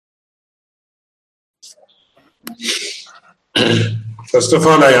First of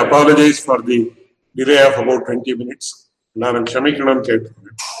all, I apologize for the delay of about 20 minutes. Naram Shamikranam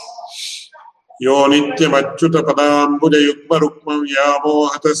Kettukollaren. Yo nityam achyuta padambuja yukma rukmam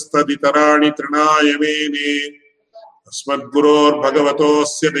vyamohatastaditarani trinaya mene asmadguror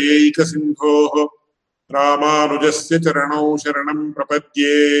bhagavatosya dayika sindhoh ramanujasya charanau sharanam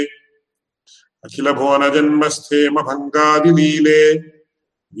prapadye akhila bhuvana janmasthema bhangadi leele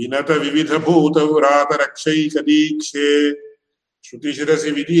vinata vividha bhuta vrata rakshayika dikshe shruti-shirasi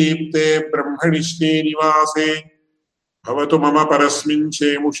vidipte brahmani srinivase bhavatu mama parasmin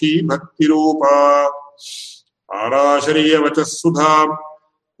chemushi bhakti rupa arashariya vachas sudham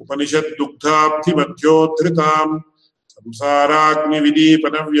upanishad dugdhabdhi madhyodhritam samsaragni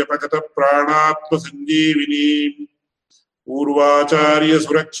vidipana vyapakata pranatma sanjeevinim urvacharya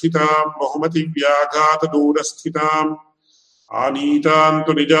surakshitam bahumati vyaghata durasthitam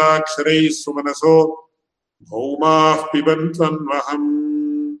anitantu nijaksharai sumanaso bhaumah pibantvannvaham.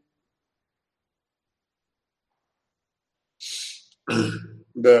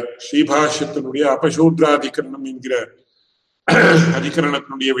 இந்த ஸ்ரீபாஷ்யத்தினுடைய அபசூத்ராதிகரணம் என்கிற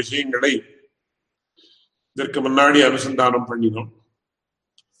அதிகரணத்தினுடைய விஷயங்களை இதற்கு முன்னாடி அனுசந்தானம் பண்ணினோம்.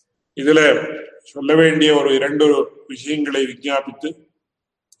 இதுல சொல்ல வேண்டிய ஒரு 2 விஷயங்களை விஞ்ஞாபித்து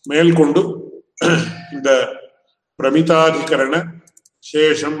மேற்கொண்டு இந்த பிரமிதாதிகரண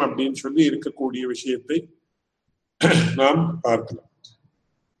சேஷம் அப்படின்னு சொல்லி இருக்கக்கூடிய விஷயத்தை நாம் பார்க்கலாம்.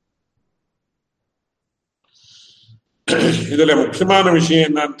 இதுல முக்கியமான விஷயம்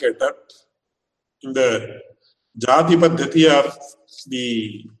என்னன்னு கேட்டா, இந்த ஜாதி பத்ததி ஆர் தி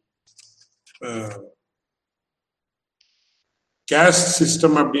கேஸ்ட்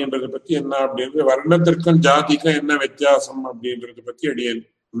சிஸ்டம் அப்படின்றத பத்தி என்ன அப்படின்றது, வர்ணத்திற்கும் ஜாதிக்கும் என்ன வித்தியாசம் அப்படின்றத பத்தி அடியேன்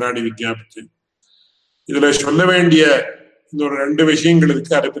முன்னாடி விஞ்ஞாபிச்சேன். இதுல சொல்ல வேண்டிய இன்னொரு 2 விஷயங்கள்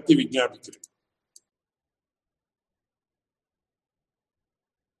இருக்கு, அதை பத்தி விஞ்ஞாபிக்கிறேன்.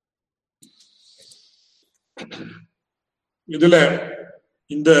 இதுல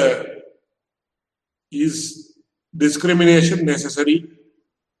இந்த இஸ் டிஸ்கிரிமினேஷன் நெசசரி,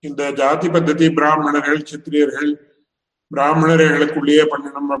 இந்த ஜாதி பத்ததி பிராமணர்கள் சத்திரியர்கள் பிராமணர்களுக்குள்ளேயே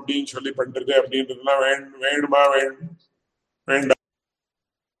பண்ணணும் அப்படின்னு சொல்லி பண்றது அப்படின்றதுலாம் வேணுமா வேண்டாம்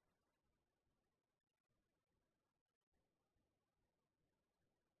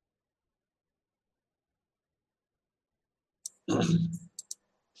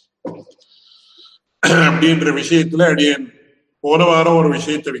அப்படின்ற விஷயத்துல அடியேன் போன வாரம் ஒரு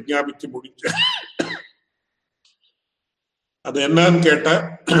விஷயத்தை விஞ்ஞாபித்து முடிச்சேன். அது என்னன்னு கேட்டா,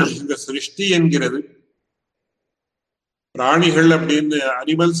 இந்த சிருஷ்டி என்கிறது பிராணிகள் அப்படின்னு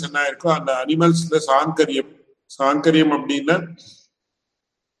அனிமல்ஸ் என்ன இருக்கோ அந்த அனிமல்ஸ்ல சாங்கரியம் அப்படின்னா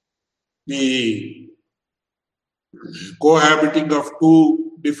தி கோஹாபிட்டிங் of 2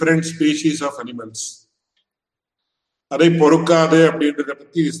 different species of animals, அதை பொறுக்காது அப்படின்றத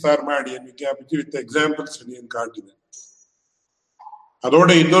பத்தி விஸ்தாரமா அடியன் விஞ்ஞாபிச்சு வித் எக்ஸாம்பிள்ஸ் அடியன் காட்டினேன். அதோட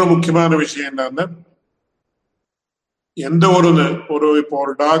இன்னொரு முக்கியமான விஷயம் என்னன்னா, எந்த ஒரு இப்போ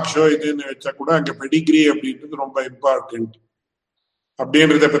ஒரு டாக் ஷோ இதுன்னு வச்சா கூட அங்க பெடிகிரி அப்படின்றது ரொம்ப இம்பார்ட்டன்ட்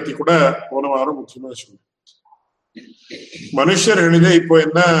அப்படின்றத பத்தி கூட போன வாரம் முக்கியமா சொன்னேன். மனுஷர்களிலே இப்போ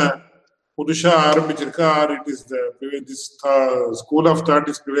என்ன புதுசா ஆரம்பிச்சிருக்கா, R it is this school of thought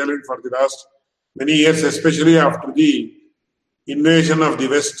is prevalent for the last many years, especially after the invasion of the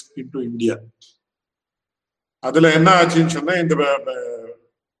West into India. அதுல என்ன ஆச்சுன்னு சொன்னா, இந்த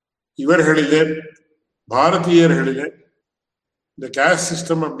இவர்களிலே பாரதியர்களிலே இந்த கேஸ்ட்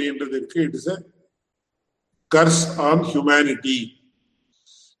சிஸ்டம் அப்படின்றது இருக்கு. It is a curse on humanity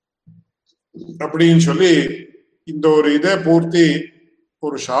அப்படின்னு சொல்லி இந்த ஒரு இதை பூர்த்தி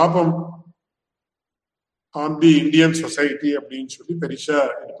ஒரு சாபம் ஆன் தி இந்தியன் சொசைட்டி அப்படின்னு சொல்லி பெருசா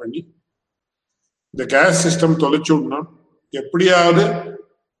இது பண்ணி இந்த கேஸ்ட் சிஸ்டம் தொலைச்சுடணும், எப்படியாவது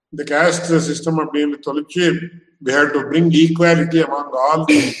இந்த கேஸ்ட் சிஸ்டம் அப்படின்னு தொலைச்சு we have to bring equality among all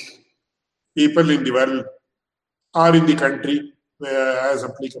the people in the world or in the country as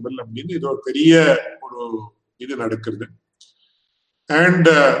applicable அப்படின்னு இது ஒரு பெரிய ஒரு இது நடக்கிறது. And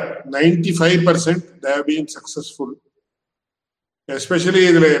 95% they have been successful. Especially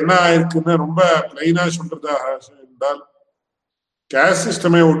இதுல என்ன ஆயிருக்குன்னா, ரொம்ப பிளைனா சொல்றதா என்றால் கேஸ்ட்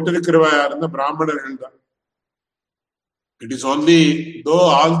சிஸ்டமே ஒட்டிருக்கிறவா யாருன்னா பிராமணர்கள் தான். It is only, though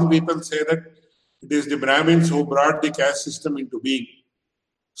all the people say that it is the Brahmins who brought the caste system into being,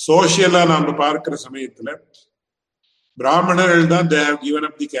 சோசியலா நாம பார்க்கிற சமயத்துல பிராமணர்கள் தான் they have given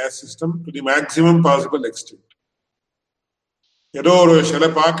up the caste system to the maximum possible extent. ஏதோ ஒரு சில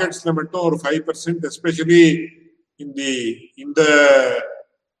பாக்கெட்ஸ்ல மட்டும் ஒரு 5%, எஸ்பெஷலி இந்த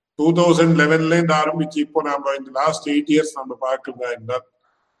 2011ல இருந்து ஆரம்பிச்சு இப்போ நாம இந்த லாஸ்ட் 8 years நம்ம பார்க்கிறதா இருந்தால்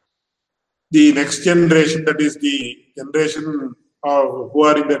the next generation, that is the generation of who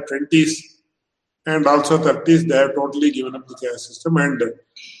are in their 20s and also 30s, they have totally given up the caste system. And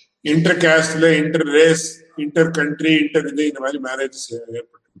inter-caste, inter-race, inter-country, marriages.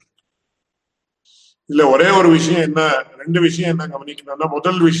 இதுல ஒரே ஒரு விஷயம் என்ன, ரெண்டு விஷயம் என்ன கவனிக்கணும்னா,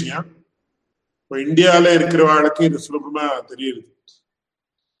 முதல் விஷயம், இப்போ இந்தியால இருக்கிறவாளுக்கு இது சுலபமா தெரியுது.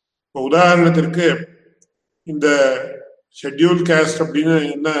 இப்போ உதாரணத்திற்கு இந்த ஷெட்யூல் காஸ்ட் அப்படின்னு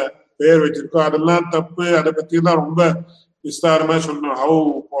என்ன பெயர் வச்சிருக்கோ அதெல்லாம் தப்பு. அதை பத்தி தான் ரொம்ப விஸ்தாரமா சொன்னோம்.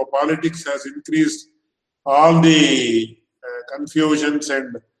 How politics has increased all the confusions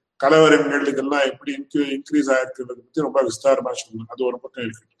and கலவரங்கள் இதெல்லாம் எப்படி இன்க்ரீஸ் ஆயிருக்குன்றத பத்தி ரொம்ப விஸ்தாரமா சொன்னோம். அது ஒரு பக்கம்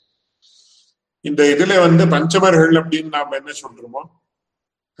இருக்கு. இந்த இதுல பஞ்சமர்கள் அப்படின்னு நாம என்ன சொல்றோமோ,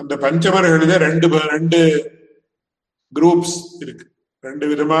 அந்த பஞ்சமர்கள ரெண்டு குரூப்ஸ் இருக்கு, ரெண்டு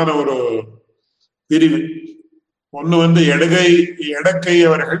விதமான ஒரு பிரிவு. ஒண்ணு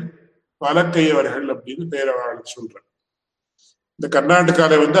எடக்கையவர்கள், வலக்கையவர்கள் அப்படின்னு பேரை சொல்றேன். இந்த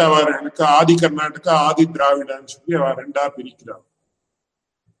கர்நாடகால அவர்களுக்கு ஆதி கர்நாடகா, ஆதி திராவிடான்னு சொல்லி அவ ரெண்டா பிரிக்கிறாங்க.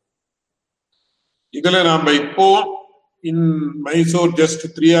 இதுல நாம இப்போ in Mysore, just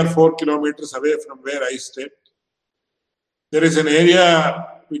 3 or 4 kilometers away from where I stay, there is an area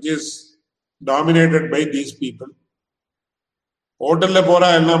which is dominated by these people. ஹோட்டல்ல போறா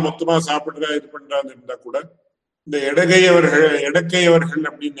எல்லாம் மொத்தமா சாப்பிடுறா இது பண்றான்னு இருந்தா கூட, இந்த எடக்கையவர்கள்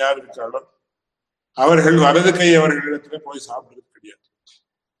அப்படின்னு யார் இருக்காளோ அவர்கள் வலது கையவர்களிடத்துல போய் சாப்பிடுறது கிடையாது.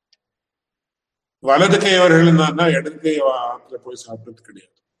 வலது கையவர்கள் இடது கையத்துல போய் சாப்பிடுறது கிடையாது.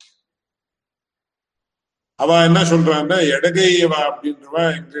 அவ என்ன சொல்றான்னா, எடகையவா அப்படின்றவா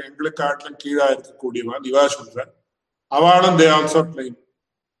எங்களுக்கு ஆட்டிலும் கீழா இருக்கக்கூடியவான் இவா சொல்ற. அவளும் தே ஆல்சோ கிளைம்.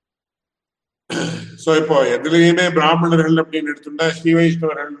 சோ இப்போ எதுலயுமே பிராமணர்கள் அப்படின்னு எடுத்துட்டா ஸ்ரீ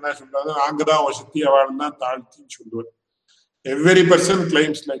வைஷ்ணவர்கள் என்ன சொல்றாங்க, நாங்கதான் வசதி, அவளும் தான் தாழ்த்தின்னு சொல்லுவார். Every person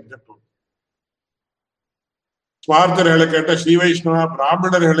claims like that. ஸ்வார்த்தர்களை கேட்ட ஸ்ரீ வைஷ்ணவா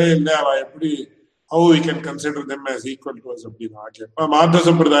பிராமணர்களே இல்லை, அவ எப்படி how we can consider them as equal to us அப்படின்னா கேட்பா. மாத்த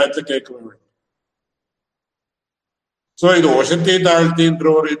சம்பிரதாயத்தை கேட்கவே வேண்டும். சோ இது வசதி தாழ்த்தின்ற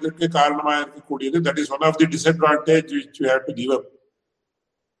ஒரு இதுக்கு காரணமா இருக்கக்கூடியது. That is one of the disadvantage which we have to give up.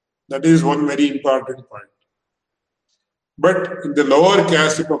 That is one very important point. But in the lower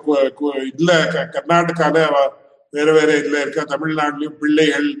caste, இப்போ இதுல கர்நாடகால வேற வேற இதுல இருக்க, தமிழ்நாட்டிலையும்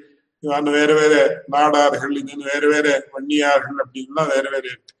பிள்ளைகள் வேற வேற நாடார்கள், இது வேற வேற வன்னியார்கள் அப்படின்னா வேற வேற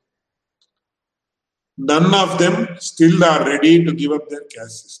இருக்கு. None of them still are ready to give up their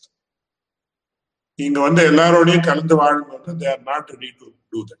caste system. இங்க எல்லாரோடையும் கலந்து வாழும்போது they are not ready to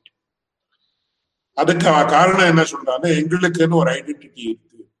do that. அதுக்கு காரணம் என்ன சொல்றாங்க, எங்களுக்குன்னு ஒரு ஐடென்டிட்டி இருக்கு.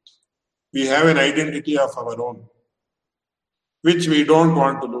 We have an identity of our own which we don't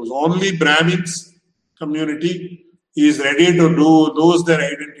want to lose. Only Brahmins community is ready to lose their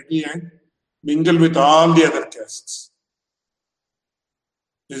identity and mingle with all the other castes.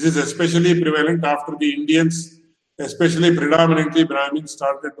 This is especially prevalent after the Indians, especially predominantly Brahmins,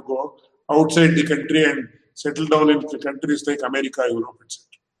 started to go outside the country and settle down in countries like America, Europe, etc.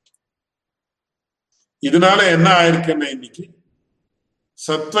 இதனால என்ன ஆயிருக்குன்னா, இன்னைக்கு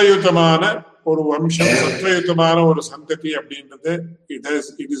சத்வயுதமான ஒரு வம்சம், சத்வயுதமான ஒரு சந்ததி அப்படின்றது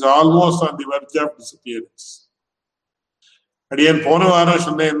it is almost on the verge of disappearance. அடியேன் போன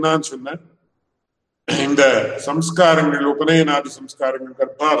வாரம் என்னன்னு சொன்னேன், இந்த சம்ஸ்காரங்கள், உபநயனாதி சம்ஸ்காரங்கள்,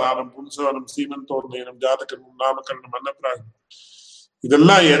 கர்ப்பாதானம், பும்சவனம், சீமந்தோர்ணயனம், ஜாதகர்மம், நாமகரணம், அன்னப்பிராசனம்,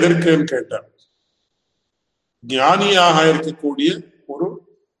 இதெல்லாம் எதற்குன்னு கேட்டார், ஞானியாக இருக்கக்கூடிய ஒரு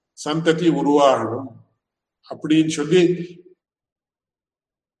சந்ததி உருவாகணும் அப்படின்னு சொல்லி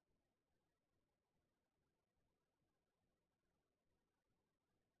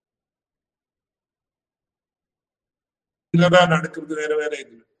நடக்கிறது. வேற வேற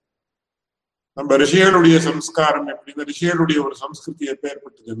இது நம்ம ரிஷிகளுடைய சம்ஸ்காரம் எப்படின்னா, ரிஷிகளுடைய ஒரு சம்ஸ்கிருதி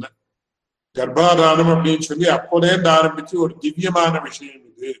ஏற்பட்டதுன்னா, கர்ப்பாதானம் அப்படின்னு சொல்லி அப்போதேந்து ஆரம்பிச்சு ஒரு திவ்யமான விஷயம்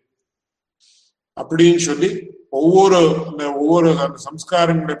இது அப்படின்னு சொல்லி ஒவ்வொரு அந்த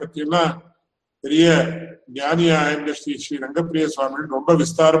சம்ஸ்காரங்களை பத்தி எல்லாம் பெரிய ஞானியாக இருந்த ஸ்ரீ ரங்கப்பிரிய சுவாமி ரொம்ப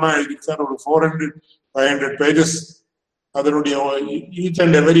விஸ்தாரமா எழுதியிருக்கார். ஒரு 400-500 pages. அதனுடைய ஈச்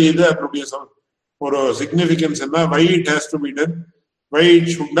அண்ட் எவரி இது அதனுடைய ஒரு சிக்னிபிகன்ஸ் என்ன, why it has to be done, why it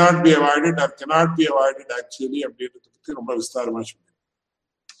should not be avoided or cannot be avoided actually அப்படின்றத பத்தி ரொம்ப விஸ்தாரமா சொன்னேன்.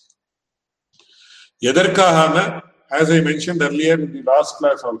 எதற்காக, as I mentioned earlier in the last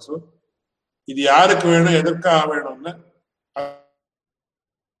class also, இது யாருக்கு வேணும், எதற்காக வேணும்னு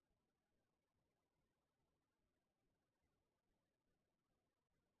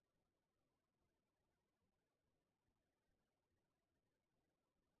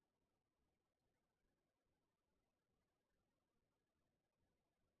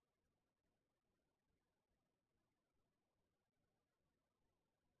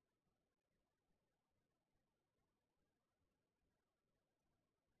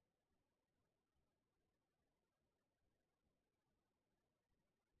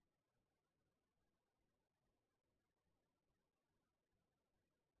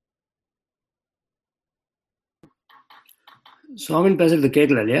சுவாமின் பேசுறது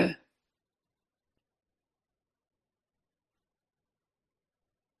கேட்கல இல்லையா?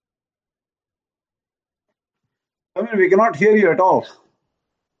 I mean, we cannot hear you at all.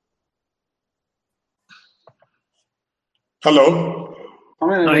 Hello. I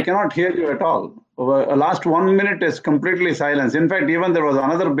mean, we cannot hear you at all. Last 1 minute is completely silence. In fact, even there was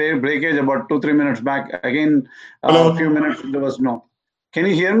another breakage about 2-3 minutes back. Again, a few minutes there was no. Can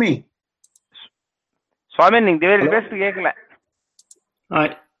you hear me? Swami, நீங்க பேசுறது கேட்கல.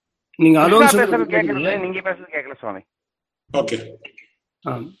 நீங்க alone பேசுறது கேட்கல, நீங்க பேசுறது கேட்கல சுவாமி. Okay.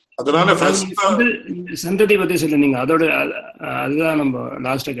 அதனால சந்ததி பத்தி சொல்ல நீங்க அதோட அதுதான் நம்ம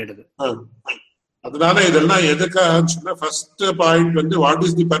லாஸ்டா கேட்டது. அதனால இதெல்லாம் எதுக்காக சொன்னா ஃபர்ஸ்ட் பாயிண்ட் வந்து what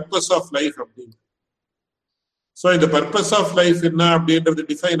is the purpose of life அப்படின்னு. சோ இந்த பர்பஸ் ஆஃப் லைஃப் என்ன அப்படின்றது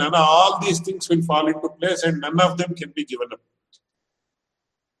டிஃபைன் ஆனா all these things will fall into place and none of them can be given up.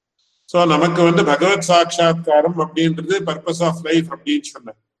 So நமக்கு வந்து பகவத் சாட்சா்காரம் அப்படின்றது பர்பஸ் ஆஃப் லைஃப் அப்படின்னு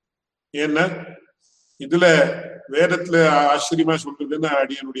சொன்ன. ஏன்னா இதுல வேதத்துல ஆச்சரியமா சொல்றதுன்னு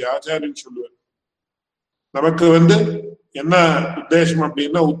அடியனுடைய ஆச்சாரியன் சொல்லுவார். நமக்கு வந்து என்ன உத்தேசம்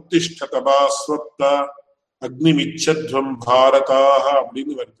அப்படின்னா உத்திஷ்டதபா ஸ்வத்தா அக்னிமிச்சத்வம் பாரதாக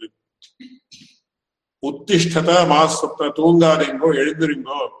அப்படின்னு வருது. உத்திஷ்டதா மாஸ்வத்தா தூங்காதீங்கோ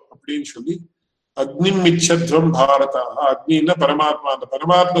எழுந்திருங்கோ அப்படின்னு சொல்லி அக்னிமிச்சத்வம் பாரதாக. அக்னின்னா பரமாத்மா. அந்த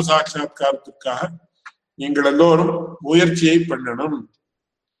பரமாத்ம சாட்சா்காரத்துக்காக நீங்கள் எல்லோரும் முயற்சியை பண்ணணும்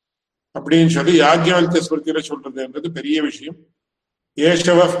அப்படின்னு சொல்லி யாக்ஞவல்க்ய ஸ்மிருதியில சொல்றதுன்றது பெரிய விஷயம்.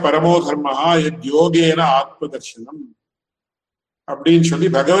 ஏஷவ பரமோ தர்மஹா யத் யோகேன ஆத்ம தர்சனம் அப்படின்னு சொல்லி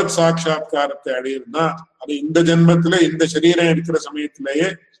பகவத் சாட்சா்காரத்தை அடையணும்னா அது இந்த ஜென்மத்துல இந்த சரீரம் இருக்கிற சமயத்திலேயே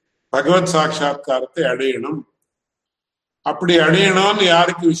பகவத் சாட்சா்காரத்தை அடையணும். அப்படி அடையணும்னு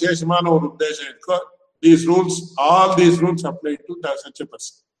யாருக்கு விசேஷமான ஒரு உத்தேசம் இருக்கோ these rules, all these rules apply to such a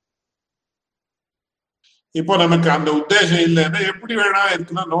person. இப்போ நமக்கு அந்த உத்தேசம் இல்லைன்னா எப்படி வேணா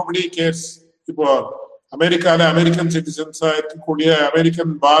இருக்குன்னா nobody cares. இப்போ அமெரிக்கால அமெரிக்கன் சிட்டிசன்ஸா இருக்கக்கூடிய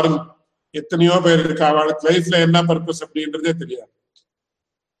அமெரிக்கன் பார்ன் எத்தனையோ பேர் இருக்கு. அவளுக்கு லைஃப்ல என்ன பர்பஸ் அப்படின்றதே தெரியாது.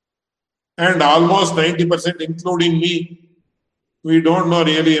 And almost 90% including me we don't know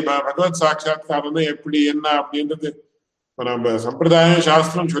really பகவத் சாட்சா்காரம் எப்படி என்ன அப்படின்றது நம்ம சம்பிரதாயம்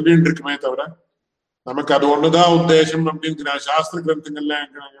சாஸ்திரம் சொல்லிட்டு இருக்குமே தவிர நமக்கு அது ஒண்ணுதான் உத்தேசம் அப்படின்னு சாஸ்திர கிரந்தங்கள்ல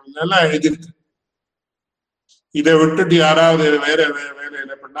எல்லாம் எழுதியிருக்கு. இதை விட்டுட்டு யாராவது வேற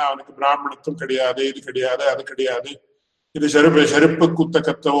வேலையில பண்ணா அவனுக்கு பிராமணத்துவம் கிடையாது, இது கிடையாது, அது கிடையாது, இது செருப்பு குத்த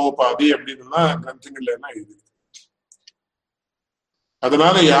கத்தவோ பாதி அப்படின்னு எல்லாம் கிரந்தங்கள்ல எல்லாம் எழுதியிருக்கு.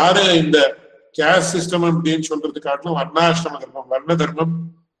 அதனால யாரு இந்த கேஸ்ட் சிஸ்டம் அப்படின்னு சொல்றது காட்டிலும் வர்ணாசிரம தர்மம், வர்ண தர்மம்,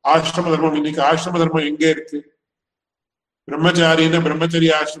 ஆசிரம தர்மம். இன்னைக்கு ஆசிரம தர்மம் எங்க இருக்கு? பிரம்மச்சாரின்னா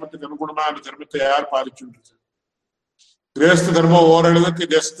பிரம்மச்சரிய ஆசிரமத்துக்கு அனுகுணமா அந்த தர்மத்தை யார் பாலிச்சுட்டு? கிரகஸ்த தர்மம் ஓரளவுக்கு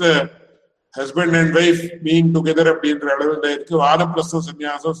just husband and wife being together அப்படின்ற அளவுல இருக்கு. வானப்பிரஸ்தம்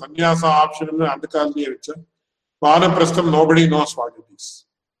சன்னியாசம், சன்னியாசம் ஆப்ஷன் அந்த காலத்திலேயே வச்சு வானப்பிரஸ்தம் nobody knows what it is.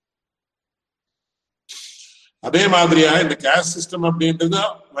 அதே மாதிரியா இந்த கேஸ்ட் சிஸ்டம் அப்படின்றது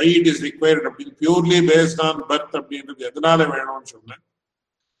why it is required அப்படின்னு purely based on birth அப்படின்றது எதனால வேணும்னு சொன்னேன்.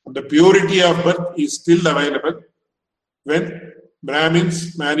 அந்த purity of birth is still available when Brahmins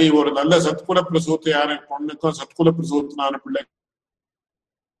marry ஒரு நல்ல சத்குல பிரசூத்தையான பொண்ணுக்கும் சத்குல பிரசூத்தனான பிள்ளை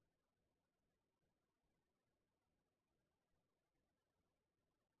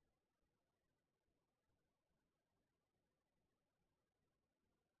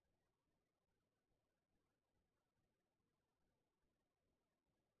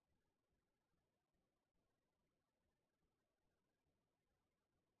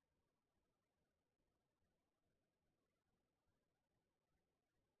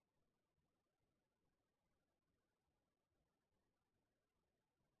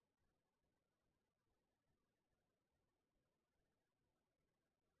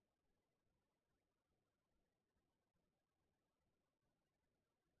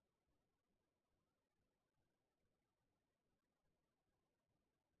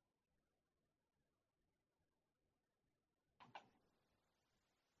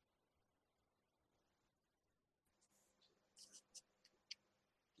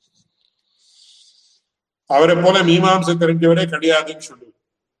அவரை போல மீமாம்சை தெரிஞ்சவரே கிடையாதுன்னு சொல்லுவோம்.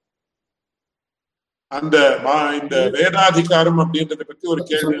 அந்த இந்த வேதாதிகாரம் அப்படின்றத பத்தி ஒரு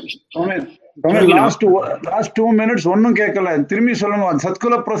கேள்வி. லாஸ்ட் 2 minutes ஒன்னும் கேட்கல, திரும்பி சொல்லுங்க.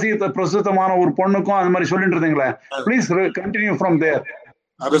 சத்குல பிரசூத்தமான ஒரு பொண்ணுக்கும் அது மாதிரி சொல்லிட்டு இருந்தீங்களே, ப்ளீஸ் கண்டினியூ ஃப்ரம் தேர்.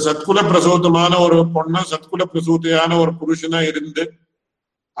 அது சத்குல பிரசூத்தமான ஒரு பொண்ணு சத்குல பிரசூத்தையான ஒரு புருஷனா இருந்து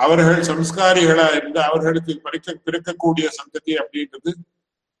அவர்கள் சம்ஸ்காரிகளா இருந்து அவர்களுக்கு பிறக்கக்கூடிய சந்ததி அப்படின்றது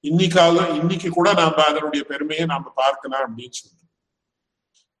இன்னைக்கு கூட நாம அதனுடைய பெருமையை நாம பார்க்கலாம் அப்படின்னு சொல்றோம்.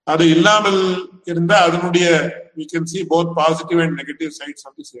 அது இல்லாமல் இருந்தா அதனுடைய we can see both positive and negative sides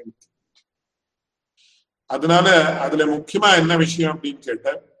of the same thing. அதனால அதுல முக்கியமா என்ன விஷயம் அப்படின்னு கேட்ட,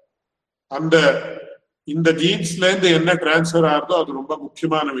 அந்த இந்த ஜீன்ஸ்ல இருந்து என்ன டிரான்ஸ்பர் ஆகுதோ அது ரொம்ப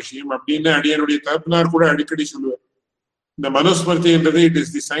முக்கியமான விஷயம் அப்படின்னு அடியனுடைய தரப்பினார் கூட அடிக்கடி சொல்லுவார். இந்த மனுஸ்மிருதின்றது it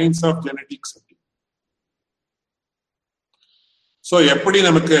is the science of genetics. So எப்படி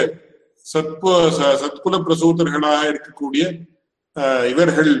நமக்கு சத்குல பிரசூதர்களாக இருக்கக்கூடிய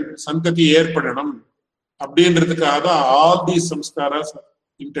இவர்கள் சந்ததி ஏற்படணும் அப்படின்றதுக்காக தான் ஆல் தி சம்ஸ்காராஸ்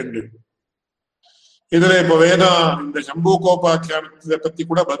இன்டெண்டட். இதுல இப்ப வேதம் இந்த சம்பூகோபாக்கியானத்தை பத்தி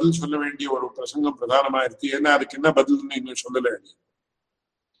கூட பதில் சொல்ல வேண்டிய ஒரு பிரசங்கம் பிரதானமா இருக்கு. ஏன்னா அதுக்கு என்ன பதில்னு இன்னும் சொல்லல.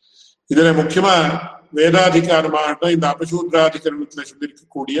 இதுல முக்கியமா வேதாதிகாரமாகட்டும், இந்த அபசூத்ராதிகரணத்துல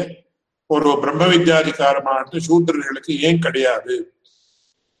சொல்லியிருக்கக்கூடிய ஒரு பிரம்ம வித்யாதிகாரமாகட்டும் சூத்திரர்களுக்கு ஏன் கிடையாது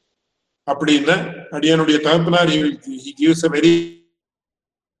அப்படின்னு அடியனுடைய தகப்பனார் he gives a very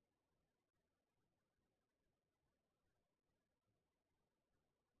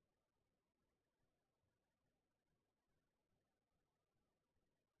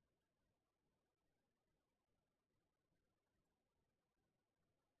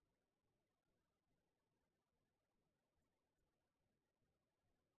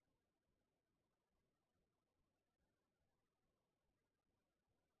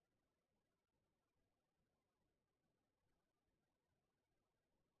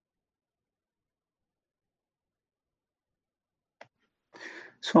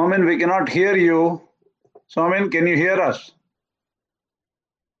Swamin, we cannot hear you. Swamin, can you hear us?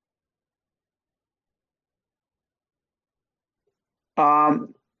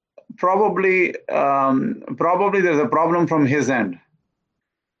 Probably there's a problem from his end.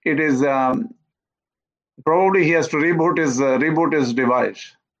 It is probably he has to reboot his device.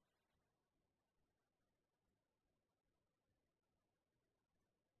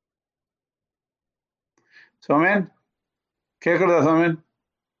 Swamin, கேக்குதா Swamin?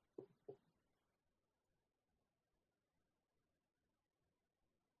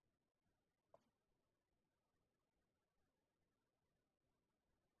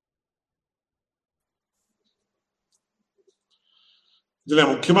 இதுல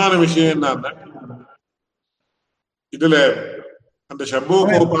முக்கியமான விஷயம் என்னன்னா, இதுல அந்த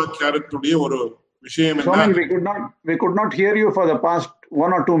சம்பூகோபாக்கியானத்துடைய ஒரு விஷயம் என்ன, we could not hear you for the past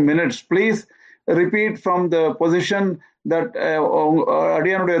 1 or 2 minutes. Please repeat from the position that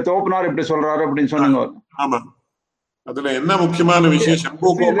அடியானுடைய தோப்பனார் இப்படி சொல்றாரு அப்படின்னு சொன்னாங்க. ஆமா, அதுல என்ன முக்கியமான விஷயம்,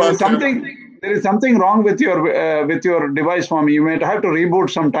 சம்பூகோபாக்கியானம். There is something wrong with your device, Swami. You might have to reboot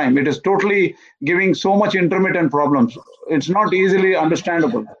sometime. It is totally giving so much intermittent problems. It's not easily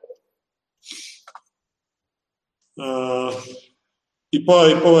understandable.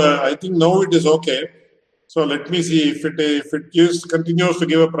 I think now it is okay. So let me see if it continues to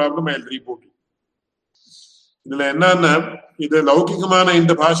give a problem, I'll reboot it. இதுல என்னன்னா, இது லௌகிகமான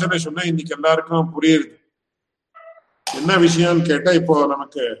இந்த பாஷனை சொன்னா இன்னைக்கு எல்லாருக்கும் புரியுது. என்ன விஷயம்னு கேட்டா, இப்போ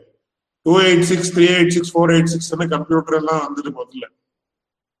நமக்கு 286, 386, 486 கம்ப்யூட்டர் எல்லாம் வந்தது முதல்ல.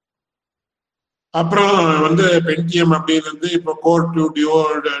 அப்புறம் பென்டியம் அப்படின்னு இப்போ கோர் டு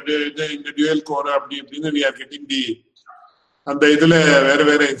இந்த டியூயல் கோர் அப்படி இப்படின்னு we are getting அந்த இதுல வேற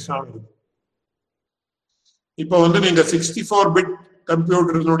வேற எக்ஸாம் இருக்கு. இப்போ நீங்க 64 பிட்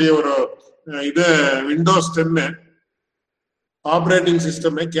கம்ப்யூட்டருடைய ஒரு இது Windows 10 operating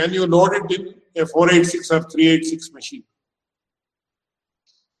system can you load it in 486 or 386 machine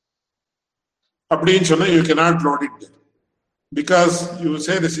அப்படின்னு சொன்னா you cannot load it there because you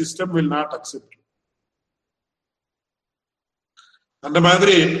say the system will not accept. அந்த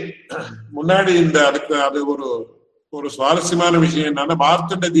மாதிரி முன்னாடி அதுக்கு அது ஒரு சுவாரஸ்யமான விஷயம் என்னன்னா,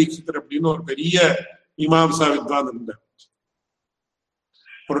 மார்த்தண்ட தீட்சிதர் அப்படின்னு ஒரு பெரிய மீமாம்சா வித்வான் இருந்தார்.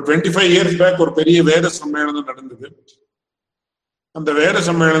 ஒரு 25 years பேக் ஒரு பெரிய வேத சம்மேளனம் நடந்தது. அந்த வேத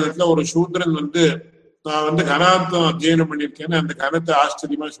சம்மேளனத்துல ஒரு சூத்ரன் நான் கனாத்தம் அத்தியனம் பண்ணியிருக்கேன்னு அந்த கனத்தை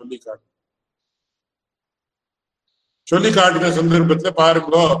ஆச்சரியமா சொல்லி காட்டின சந்தர்ப்பத்துல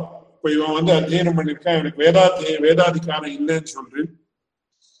பாருங்களோ, இப்ப இவன் அத்தியனம் பண்ணிருக்கான், இவனுக்கு வேதாதிகாரம் இல்லைன்னு சொல்றேன்.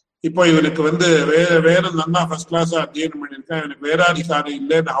 இப்போ இவனுக்கு வேதம் நல்லா ஃபர்ஸ்ட் கிளாஸா அத்தியனம் பண்ணிருக்கான், இவனுக்கு வேதாதிகாரம்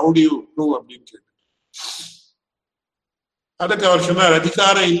இல்லைன்னு ஹவு டு யூ ப்ரூவ் அப்படின்னு கேட்டு, அதுக்கு அவர் சொன்னார்,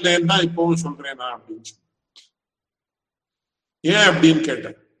 அதிகாரம் இல்லைன்னா இப்பவும் சொல்றேனா அப்படின்னு சொன்ன. ஏன் அப்படின்னு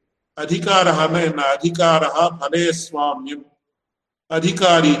கேட்டேன். அதிகாரஹான்னா என்ன? அதிகாரஹா பலே சுவாமியம்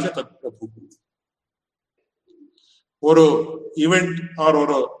அதிகாரீக தத்பிரபு. ஒரு ஈவெண்ட் ஆர்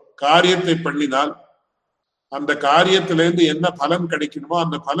ஒரு காரியத்தை பண்ணினால் அந்த காரியத்திலிருந்து என்ன பலன் கிடைக்கணுமோ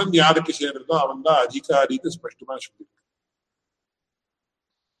அந்த பலன் யாருக்கு சேருதோ அவன் தான் அதிகாரின்னு ஸ்பஷ்டமா சொல்லியிருக்கு.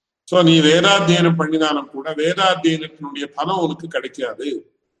 சோ நீ வேதாத்தியனம் பண்ணினாலும் கூட வேதாத்தியனத்தினுடைய பலம் உனக்கு கிடைக்காது.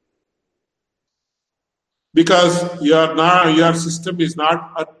 because your system is not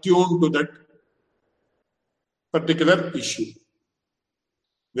attuned to that particular issue.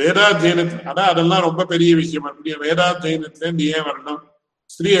 வேதாத்தியனத்துல அதெல்லாம் ரொம்ப பெரிய விஷயம். வேதாத்தியனத்துல இருந்து ஏன் வரணும்,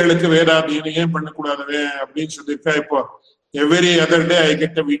 ஸ்திரீகளுக்கு வேதாத்தியனம் ஏன் பண்ணக்கூடாது அப்படின்னு சொல்லியிருக்கா. இப்போ every other day I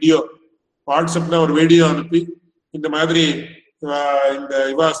get a video, வாட்ஸ்அப்ல ஒரு வீடியோ அனுப்பி இந்த மாதிரி இந்த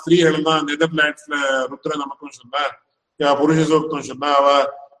இவா ஸ்திரீகள் தான் நெதர்லாண்ட்ஸ்ல ருத்ர நமக்கும் சொன்னா, புருஷ சூக்தம் சொன்னா, அவ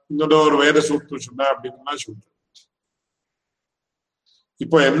இன்னொரு ஒரு வேத சூக்தம் சொன்னா அப்படின்னு சொல்றேன்.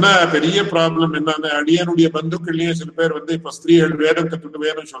 இப்போ என்ன பெரிய ப்ராப்ளம் என்னன்னா, அடியனுடைய பந்துக்கள்லயும் சில பேர் இப்ப ஸ்திரீகள் வேதம் கத்துட்டு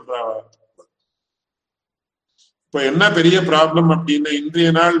வேதம் சொல்றாங்க. இப்ப என்ன பெரிய ப்ராப்ளம் அப்படின்னா, இன்றைய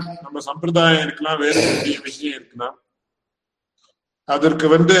நாள் நம்ம சம்பிரதாயம் இருக்கலாம், வேதத்துடைய விஷயம் இருக்கலாம், அதற்கு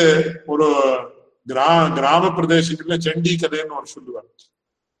ஒரு கிராம பிரதேசங்கள்ல சண்டி கதைன்னு ஒரு சொல்லுவாங்க.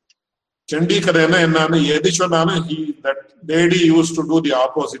 சண்டி கதைன்னா என்னன்னு எது சொன்னாலும் that lady used to do the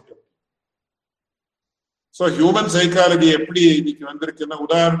opposite. So human psychology எப்படி இன்னைக்கு வந்திருக்குன்னா,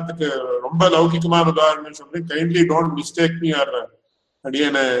 உதாரணத்துக்கு ரொம்ப லௌகிகமான உதாரணம் சொல்றேன், kindly don't mistake me R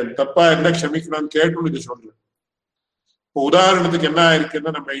அடியன தப்பா என்ன க்ஷமிக்கணும்னு கேட்டு இது சொல்றேன். இப்போ உதாரணத்துக்கு என்ன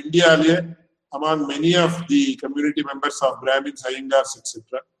ஆயிருக்குன்னா, நம்ம இந்தியாலேயே among many of the community members of Brahmins, Ayengars,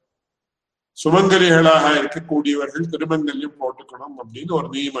 etc. சுமங்கலிகளாக இருக்கக்கூடியவர்கள் திருமங்கல்யம் போட்டுக்கணும் அப்படின்னு ஒரு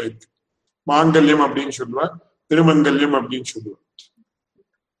நியமம் இருக்கு. மாங்கல்யம் அப்படின்னு சொல்லுவா, திருமங்கல்யம் அப்படின்னு சொல்லுவா.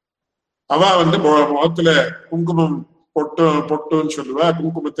 அவ முகத்துல குங்குமம் பொட்டுன்னு சொல்லுவா,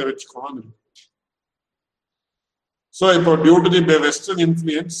 குங்குமத்தை வச்சுக்கணும். சோ இப்போ due to the western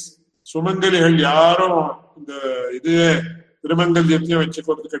influence சுமங்கலிகள் யாரும் இந்த இதுவே திருமங்கல்யத்தையும்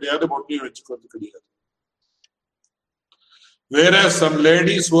வச்சுக்கிறது கிடையாது, பொட்டையும் வச்சுக்கிறது கிடையாது. Whereas some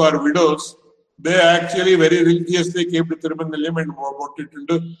ladies who are widows, they actually very religiously keep the திருமங்கல்யம் and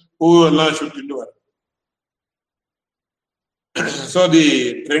பொட்டிட்டு பூ எல்லாம் சுட்டிட்டு வர. So the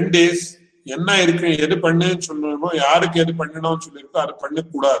trend is என்ன இருக்கு, எது பண்ணுன்னு சொல்லணுமோ, யாருக்கு எது பண்ணணும்னு சொல்லியிருக்கோ அதை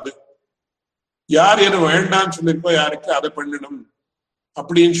பண்ணக்கூடாது, யார் எது வேண்டாம்னு சொல்லியிருக்கோ யாருக்கு அதை பண்ணணும்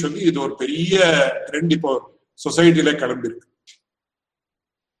அப்படின்னு சொல்லி இது ஒரு பெரிய ட்ரெண்ட் இப்போ சொசைட்டில கிளம்பிருக்கு.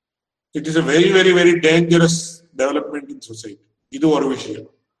 It is a very very very dangerous development in society. இது ஒரு விஷயம்.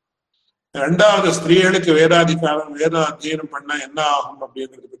 ரெண்டாவது, ஸ்திரீகளுக்கு வேத அத்தியனம் பண்ணா என்ன ஆகும்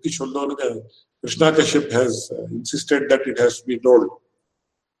அப்படின்றத பத்தி சொல்லணும்னு Krishna Kashyap has insisted that it has to be told.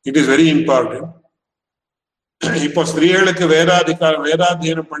 It is very important. இப்போ ஸ்திரீகளுக்கு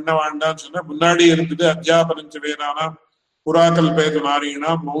வேதாத்தியனம் பண்ண வேண்டாம்னு சொன்னா, முன்னாடி இருந்தது அத்தியாபனஞ்ச வேதானாம் புறாகல்பேது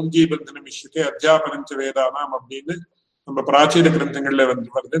நாரீணாம் மௌஞ்சி பந்தனம் இஷ்யத்தை அத்தியாபனஞ்ச வேதானாம் அப்படின்னு நம்ம பிராச்சீன கிரந்தங்கள்ல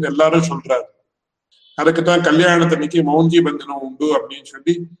வருது. எல்லாரும் சொல்றாரு. அதுக்குத்தான் கல்யாணத்தன்னைக்கு மௌஞ்சி பந்தனம் உண்டு அப்படின்னு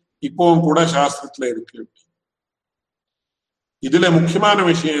சொல்லி இப்பவும் கூட சாஸ்திரத்துல இருக்கு. இதுல முக்கியமான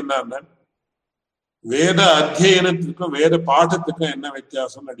விஷயம் என்னன்னா, வேத அத்தியனத்துக்கும் வேத பாடத்துக்கும் என்ன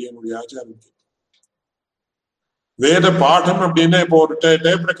வித்தியாசம் அடியனுடைய ஆச்சாரம். வேத பாடம் அப்படின்னா இப்போ ஒரு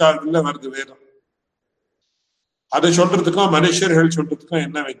டேப் ரெக்கார்டுல வருது வேதம், அதை சொல்றதுக்கும் மனுஷர்கள் சொல்றதுக்கும்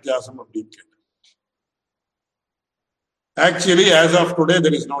என்ன வித்தியாசம் அப்படின்னு கேட்டு, actually as of today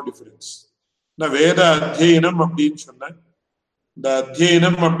there is no difference. வேத அத்தியனம் அப்படின்னு சொன்ன, இந்த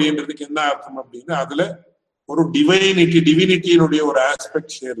அத்தியனம் அப்படின்றதுக்கு என்ன அர்த்தம் அப்படின்னா, அதுல ஒரு டிவினிட்டியினுடைய ஒரு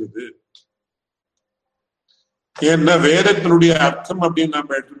ஆஸ்பெக்ட் சேருது. ஏன்னா வேதத்தினுடைய அர்த்தம் அப்படின்னு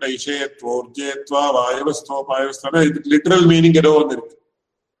நம்ம எடுத்துட்டா இஷயத்வோ உர்ஜேத்வா வாயவஸ்தோ பாயவஸ்தான, இதுக்கு லிட்டரல் மீனிங் ஏதோ ஒன்று இருக்கு.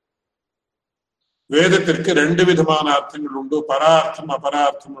 வேதத்திற்கு ரெண்டு விதமான அர்த்தங்கள் உண்டு, பரார்த்தம்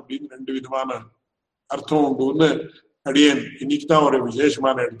அபரார்த்தம் அப்படின்னு ரெண்டு விதமான அர்த்தம் உண்டுன்னு அடியேன் இன்னைக்குதான் ஒரு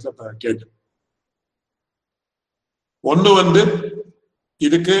விசேஷமான இடத்துல கேட்டேன். ஒண்ணு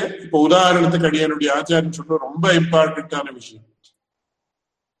இதுக்கு இப்ப உதாரணத்துக்கு அடியனுடைய ஆச்சாரியன் சொல்ற ரொம்ப இம்பார்ட்டன்டான விஷயம்,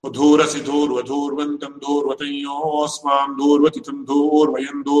 வதூரசிதூர் வதூர்வந்தம் தூர்வதையோ ஓஸ்மாம் தூர்வதிதம் தூர்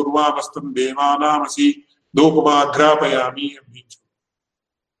வயன் தூர்வாவஸ்தம் தேவானாமசி தூபமாக்ராபயாமி அப்படின்னு.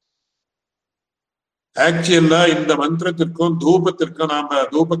 ஆக்சுவலா இந்த மந்திரத்திற்கும் தூபத்திற்கும் நாம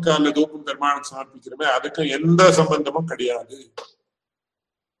தூபக்கால தூபம் பெருமாளுக்கு சமர்ப்பிக்கிறோமே, அதுக்கும் எந்த சம்பந்தமும் கிடையாது.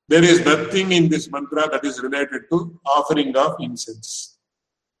 There is nothing in this mantra that is related to offering of incense.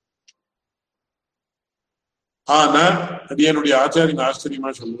 ஆனா அடியனுடைய ஆச்சாரியன்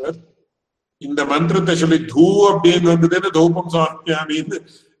ஆச்சரியமா சொல்லுவார், இந்த மந்திரத்தை சொல்லி தூ அப்படின்னு வந்ததுன்னு தூபம் சமர்ப்பியாமின்னு,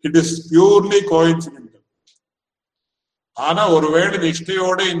 இட் இஸ் பியூர்லி கோயின்சிடென்டல். ஆனா ஒருவேளை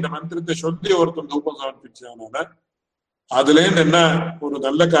நிஷ்டையோட இந்த மந்திரத்தை சொல்லி ஒருத்தன் தூபம் சமர்ப்பிச்சானால அதுல இருந்து என்ன ஒரு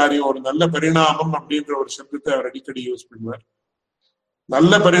நல்ல காரியம், ஒரு நல்ல பரிணாமம் அப்படின்ற ஒரு சப்தத்தை அவர் அடிக்கடி யூஸ் பண்ணுவார்.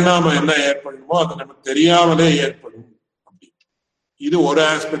 நல்ல பரிணாமம் என்ன ஏற்படுமோ அது நமக்கு தெரியாமலே ஏற்படும் அப்படின்னு. இது ஒரு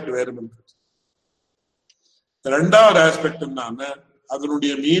ஆஸ்பெக்ட் வேற மந்திரம். ரெண்டாவது ஆஸ்பெக்ட் என்னன்னா,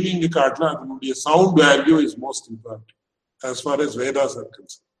 அதனுடைய மீனிங் காட்டலாம் அதனுடைய sound value is most important as far as Vedas are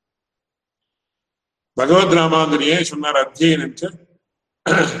concerned. பகவத் ராமாந்தரியே சொன்னார், அத்தியனஞ்ச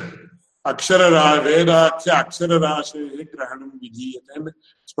வேதாட்சிய அக்ஷரராசே கிரகணம் விஜீயத்தைன்னு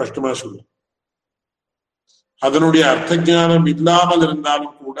ஸ்பஷ்டமா சொல்லு. அதனுடைய அர்த்த ஞானம் இல்லாமல்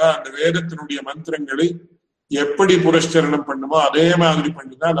இருந்தாலும் கூட அந்த வேதத்தினுடைய மந்திரங்களை எப்படி புரஸ்கரணம் பண்ணுமோ அதே மாதிரி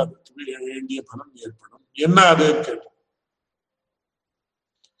பண்ணினால் அதுக்கு வேண்டிய பலன் ஏற்படும். என்ன அது கேட்டு,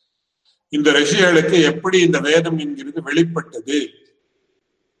 இந்த ரிஷிகளுக்கு எப்படி இந்த வேதம் என்கிறது வெளிப்பட்டது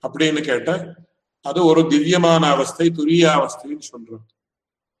அப்படின்னு கேட்ட, அது ஒரு திவ்யமான அவஸ்தை, துரிய அவஸ்தைன்னு சொல்றோம்.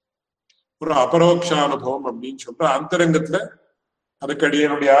 ஒரு அபரோக்ஷ அனுபவம் அப்படின்னு சொல்ற அந்தரங்கத்துல. அதுக்கு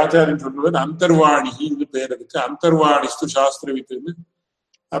என்னுடைய ஆச்சாரியன் சொல்றது அந்தர்வாணின்னு பேர். அதுக்கு அந்தர்வாணிஸ்து சாஸ்திரவித்துன்னு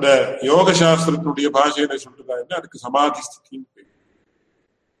அத யோக சாஸ்திரத்தினுடைய பாஷையில சொல்றதா, அதுக்கு சமாதி ஸ்திதின்னு பேர்.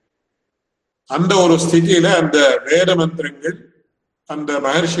 அந்த ஒரு ஸ்திதியில அந்த வேத மந்திரங்கள் அந்த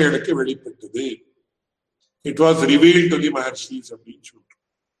மகர்ஷிகளுக்கு வெளிப்பட்டது. It was revealed to the மகர்ஷிஸ் அப்படின்னு சொல்றோம்.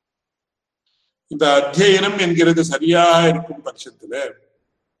 இந்த அத்தியனம் என்கிறது சரியாக இருக்கும் பட்சத்துல,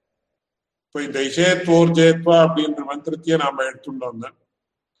 இப்ப இந்த இஷேத்வோர்ஜேத்வா அப்படின்ற மந்திரத்தையே நாம எடுத்துட்டோம்னா,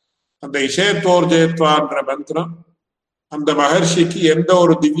 அந்த இஷேத்வோர்ஜேத்வான்ற மந்திரம் அந்த மகர்ஷிக்கு எந்த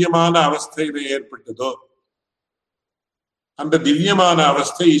ஒரு திவ்யமான அவஸ்தையில ஏற்பட்டதோ, அந்த திவ்யமான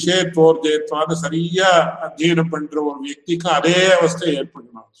அவஸ்தை இஷேத்வோர்ஜேத்வான்னு சரியா அத்தியனம் பண்ற ஒரு வியக்திக்கு அதே அவஸ்தை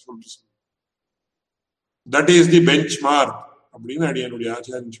ஏற்படணும் சொல்லிட்டு. That is the bench mark அப்படின்னு என்னுடைய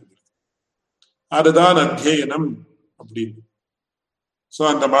ஆச்சாரியன் சொல்லியிருக்கு. அதுதான் அத்தியனம் அப்படின்னு. சோ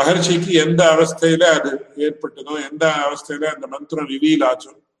அந்த மகர்ஷிக்கு எந்த அவஸ்தையில அது ஏற்பட்டதோ, எந்த அவஸ்தையில அந்த மந்திரம் ரிவீல்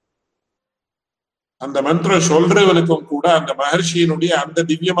ஆச்சோ, அந்த மந்திரம் சொல்றவனுக்கும் கூட அந்த மகர்ஷியினுடைய அந்த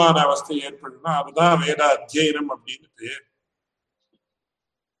திவ்யமான அவஸ்தை ஏற்படணும். அதுதான் வேத அத்தியனம் அப்படின்னு பேர்.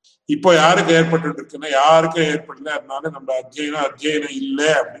 இப்போ யாருக்கு ஏற்பட்டு இருக்குன்னா யாருக்கும் ஏற்படல, அதனால நம்ம அத்தியனம் இல்லை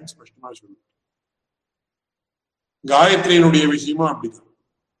அப்படின்னு ஸ்பஷ்டமா சொல்லுவோம். காயத்ரியினுடைய விஷயமும் அப்படிதான்.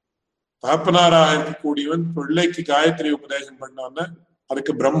 தாப்பனாராக இருக்கக்கூடியவன் பிள்ளைக்கு காயத்ரி உபதேசம் பண்ணோன்னா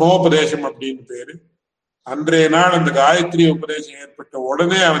அதுக்கு பிரம்மோபதேசம் அப்படின்னு பேரு. அன்றைய நாள் அந்த காயத்ரி உபதேசம் ஏற்பட்ட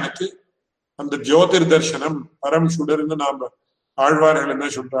உடனே அவனுக்கு அந்த ஜோதிர் தர்சனம், பரம் சுடர்னு நாம ஆழ்வார்கள் என்ன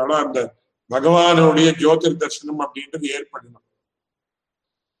சொல்றாளோ அந்த பகவானுடைய ஜோதிர் தர்சனம் அப்படின்றது ஏற்படணும்.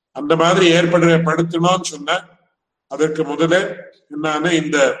 அந்த மாதிரி படுத்தணும்னு சொன்ன அதற்கு முதல்ல என்னன்னா,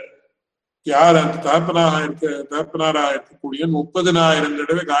 இந்த யார் அந்த தகப்பனாராக இருக்கக்கூடிய 30,000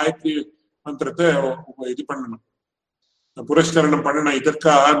 தடவை காயத்ரி மந்திரத்தை இது பண்ணணும், புரஸ்கரணம் பண்ணணும்.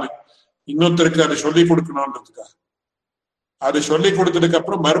 இதற்காக இன்னொருத்தருக்கு அதை சொல்லி கொடுக்கணும்ன்றதுக்காக. அது சொல்லி கொடுத்ததுக்கு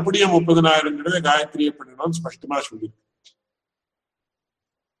அப்புறம் மறுபடியும் 30,000 தடவை காயத்ரியை பண்ணணும்னு ஸ்பஷ்டமா சொல்லி.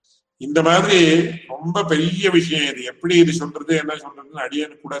 இந்த மாதிரி ரொம்ப பெரிய விஷயம் இது. எப்படி இது சொல்றது என்ன சொல்றதுன்னு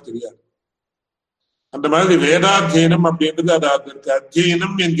அடியனுக்கு கூட தெரியாது. அந்த மாதிரி வேதாத்தியனம் அப்படின்றது அது அதற்கு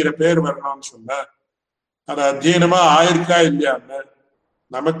அத்தியனம் என்கிற பேர் வரணும்னு சொன்னா அது அத்தியனமா ஆயிருக்கா இல்லையான்னு,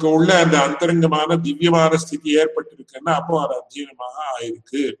 நமக்கு உள்ள அந்த அந்தரங்கமான திவ்யமான ஸ்திதி ஏற்பட்டிருக்குன்னா அப்போ அது அத்தியனமாக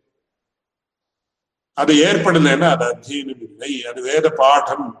ஆயிருக்கு. அது ஏற்படலைன்னா அது அத்தியனம் இல்லை, அது வேத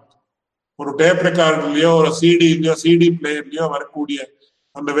பாடம். ஒரு டேப் ரெக்கார்டர்லயோ ஒரு சிடி பிளேயர்லயோ வரக்கூடிய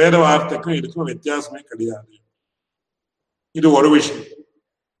அந்த வேத வார்த்தைக்கும் இதுக்கும் வித்தியாசமே கிடையாது. இது ஒரு விஷயம்.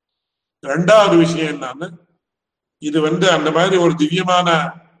 ரெண்டாவது விஷயம் என்னன்னா, இது அந்த மாதிரி ஒரு திவ்யமான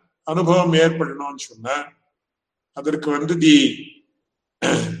அனுபவம் ஏற்படணும்னு சொன்னா அதற்கு தி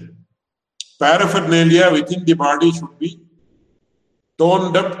paraphernalia within the body should be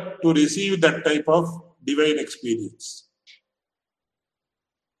toned up to receive that type of divine experience.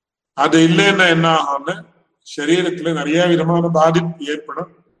 அது இல்லைன்னா என்ன ஆகும்னா சரீரத்துல நிறைய விதமான பாதிப்பு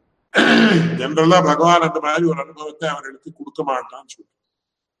ஏற்படும். ஜெனரலா பகவான் அந்த மாதிரி ஒரு அனுபவத்தை அவர்களுக்கு கொடுக்க மாட்டான்னு சொல்லுவாங்க.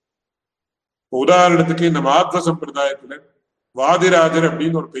 உதாரணத்துக்கு இந்த மாத்வ சம்பிரதாயத்துல வாதிராஜர்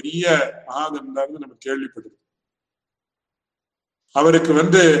அப்படின்னு ஒரு பெரிய மகான் இருந்தாருன்னு நம்ம கேள்விப்படுறோம். அவருக்கு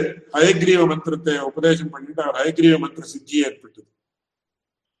ஹயக்ரீவ மந்திரத்தை உபதேசம் பண்ணிட்டு அவர் ஹயக்ரீவ மந்திர சித்தி ஏற்பட்டது.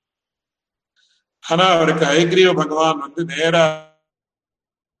 ஆனா அவருக்கு ஹயக்ரீவ பகவான் நேரா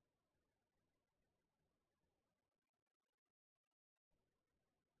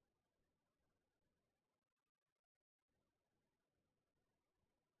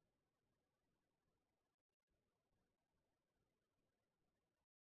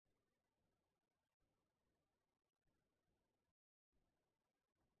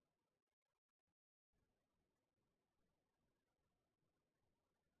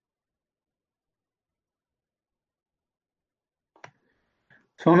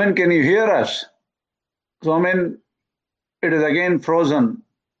Somen, can you hear us? Somen, it is again frozen.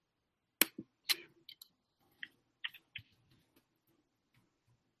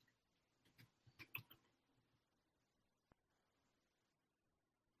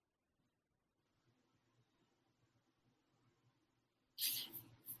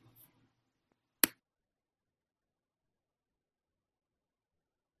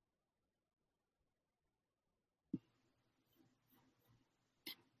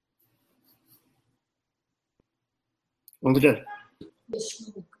 வந்துட்டார்.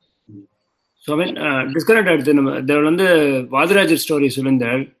 சுவாமி டிஸ்கனெக்ட் ஆயிடுச்சு. நம்ம இதில் வந்து வாதிராஜர் ஸ்டோரி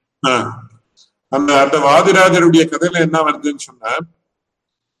சொல்லியிருந்தார். அந்த வாதிராஜருடைய கதையில என்ன வருதுன்னு சொன்னா,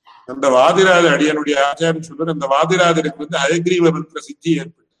 அந்த வாதிராஜ அடியனுடைய ஆச்சாரியன் சொல்ற அந்த வாதிராஜருக்கு வந்து ஹயக்ரீவ மந்திர சித்தி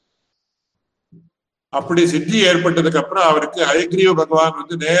ஏற்பட்டு, அப்படி சித்தி ஏற்பட்டதுக்கு அப்புறம் அவருக்கு ஹயக்ரீவ பகவான்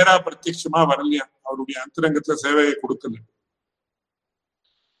வந்து நேரா பிரத்யட்சமா வரலையா, அவருடைய அந்தரங்கத்துல சேவையை கொடுக்கல.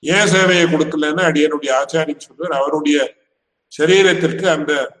 ஏன் சேவையை கொடுக்கலன்னு அடியனுடைய ஆச்சாரியன் சொல்றார், அவருடைய சரீரத்திற்கு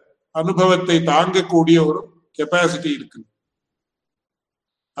அந்த அனுபவத்தை தாங்கக்கூடிய ஒரு கெப்பாசிட்டி இருக்கு.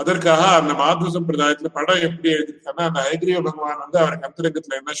 அதற்காக அந்த மாத்வ சம்பிரதாயத்துல படம் எப்படி எழுதிருக்காங்கன்னா, அந்த ஹயக்ரீவ பகவான் வந்து அவருக்கு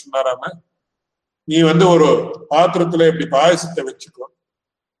அந்தரங்கத்துல என்ன சொன்னாராம, நீ வந்து ஒரு பாத்திரத்துல இப்படி பாயசத்தை வச்சுக்கோ,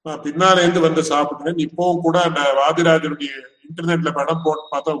 நான் பின்னால இருந்து வந்து சாப்பிடுறேன். இப்பவும் கூட அந்த வாதிராஜனுடைய இன்டர்நெட்ல படம் போட்டு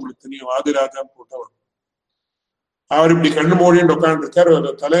பார்த்தா உங்களுக்கு தெரியும், வாதிராஜான்னு போட்டவர். அவர் இப்படி கண்ணு மூடின்னு உட்காந்து இருக்காரு,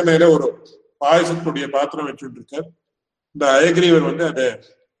 ஒரு தலைமையில ஒரு பாயசத்துடைய பாத்திரம் வச்சுட்டு இருக்கார். இந்த ஹயக்ரீவர் வந்து அந்த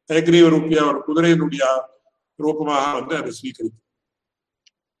ஹயக்ரீவ ரூபியா ஒரு குதிரையினுடைய ரூபமாக வந்து அதை ஸ்வீகரிக்கும்.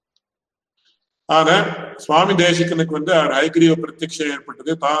 ஆனா சுவாமி தேசிகனுக்கு வந்து அவர் ஹயக்ரீவ பிரத்யக்ஷம்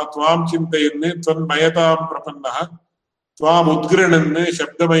ஏற்பட்டது. துவாம் சிந்தையன்னு தொன் மயதாம் பிரபன்னா துவாம் உத்கிரணன்னு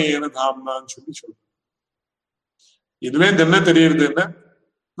சப்தமயேன தாம்னான்னு சொல்லி சொல்றேன். இதுவே என்ன தெரியுதுன்னா,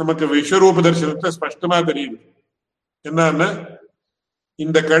 நமக்கு விஸ்வரூப தரிசனத்தை ஸ்பஷ்டமா தெரியுது. என்னன்னா,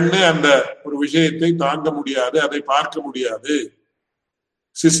 இந்த கண்ணு அந்த ஒரு விஷயத்தை தாங்க முடியாது, அதை பார்க்க முடியாது,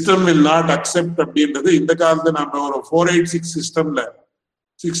 சிஸ்டம் வில் நாட் அக்செப்ட் அப்படின்றது. இந்த காலத்துல நம்ம ஒரு 486 சிஸ்டம்ல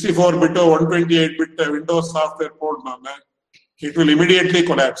 64 பிட்டோ 128 பிட் விண்டோஸ் சாஃப்ட்வேர் போடணும்னா it will immediately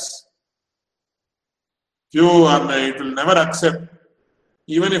collapse. It will never accept.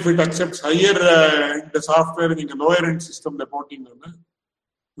 Even if it accepts higher in the software, நீங்க lower end systemல போட்டீங்கன்னா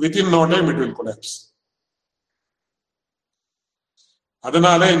within no time it will collapse.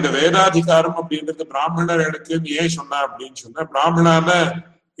 அதனால இந்த வேதாதிகாரம் அப்படின்றது பிராமணர்களுக்கு ஏன் சொன்னா அப்படின்னு சொன்னா, பிராமணான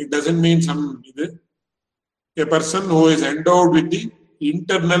it doesn't mean some இது a person who is endowed with the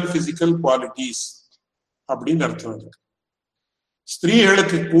internal physical qualities அப்படின்னு அர்த்தம் இருக்கு.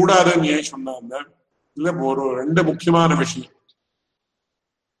 ஸ்திரீகளுக்கு கூடாதுன்னு ஏன் சொன்னாங்க, இல்ல ஒரு ரெண்டு முக்கியமான விஷயம்.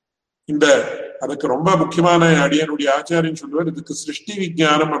 இந்த அதுக்கு ரொம்ப முக்கியமான அடியனுடைய ஆச்சாரியன் சொல்லுவார், இதுக்கு சிருஷ்டி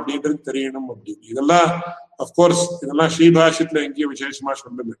விஞ்ஞானம் அப்படின்றது தெரியணும் அப்படின்னு. இதெல்லாம் அப்கோர்ஸ் இதெல்லாம் ஸ்ரீபாஷ்யத்துல எங்கேயும் விசேஷமா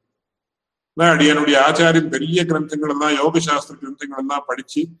சொல்லுது. அடியனுடைய ஆச்சாரியன் பெரிய கிரந்தங்கள் எல்லாம், யோக சாஸ்திர கிரந்தங்கள் எல்லாம்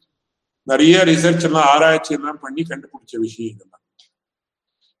படிச்சு நிறைய ரிசர்ச் எல்லாம் ஆராய்ச்சி எல்லாம் பண்ணி கண்டுபிடிச்ச விஷயம்.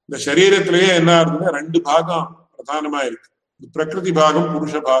 இந்த சரீரத்திலேயே என்ன ஆகுதுன்னா, ரெண்டு பாகம் பிரதானமா இருக்கு. பிரகிருதி பாகம்,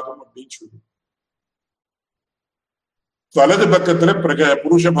 புருஷ பாகம் அப்படின்னு சொல்லி. வலது பக்கத்துல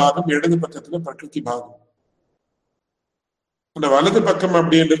புருஷ பாகம், இடது பக்கத்துல பிரகிருதி பாகம். அந்த வலது பக்கம்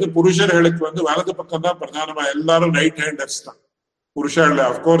அப்படின்றது புருஷர்களுக்கு வந்து வலது பக்கம் தான் பிரதானமா. எல்லாரும் ரைட் ஹேண்டர்ஸ் தான் புருஷர்கள்.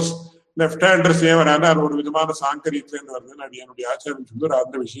 அப்கோர்ஸ் லெப்ட் ஹேண்டர்ஸ் ஏன் வராது, அது ஒரு விதமான சாங்கரியத்துல இருந்து வருதுன்னு என்னுடைய ஆச்சாரம் சொல்லி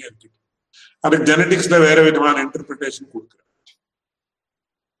அந்த விஷயம் இருக்கு. அதுக்கு ஜெனடிக்ஸ்ல வேற விதமான இன்டர்பிரிட்டேஷன் கொடுக்குறேன்.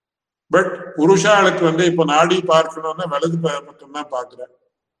 பட் புருஷாளுக்கு வந்து இப்ப நாடி பார்க்கணும்னா வலது பக்கம் தான் பாக்குறேன்,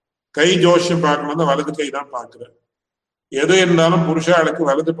 கை ஜோஷம் பார்க்கணும்னா வலது கை தான் பாக்குறேன். எது இருந்தாலும் புருஷாளுக்கு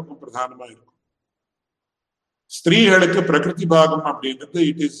வலது பக்கம் பிரதானமா இருக்கும். ஸ்திரீகளுக்கு பிரகிருதி பாகம் அப்படின்றது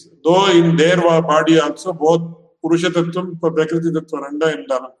இட் இஸ் தோ இன் தேர் பாடி ஆல்சோ போத் புருஷ தத்துவம் இப்ப பிரகிருதி தத்துவம் ரெண்டா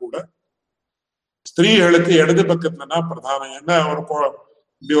இருந்தாலும் கூட ஸ்திரீகளுக்கு இடது பக்கத்துலனா பிரதானம். என்ன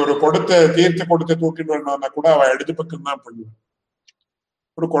ஒரு கொடுத்த தீர்த்த கொடுத்த தூக்கிட்டு வரணும்னா கூட அவ இடது பக்கம் தான் பண்ணுவான்.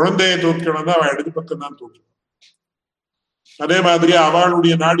 ஒரு குழந்தையை தூக்கணும்னா அவன் இடது பக்கம் தான் தூக்கணும். அதே மாதிரி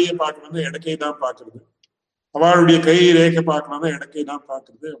அவளுடைய நாடியை பார்க்கணும்னா இடக்கை தான் பாக்குறது, அவளுடைய கை ரேகை பார்க்கணும்னா இடக்கை தான்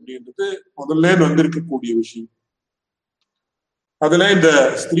பாக்குறது அப்படின்றது முதல்ல வந்திருக்கக்கூடிய விஷயம். அதுல இந்த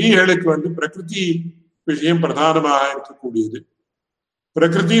ஸ்திரீகளுக்கு வந்து பிரகிருதி விஷயம் பிரதானமாக இருக்கக்கூடியது.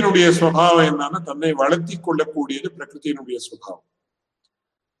 பிரகிருத்தினுடைய சுவாவம் என்னன்னா, தன்னை வளர்த்தி கொள்ளக்கூடியது பிரகிருத்தினுடைய சுவாவம்.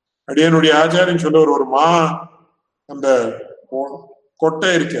 அடியனுடைய ஆச்சாரியன் சொல்ல ஒரு அந்த கொட்டை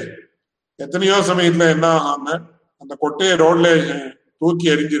இருக்கு, எத்தனையோ சமயத்துல என்ன ஆகும்னா அந்த கொட்டையை ரோட்ல தூக்கி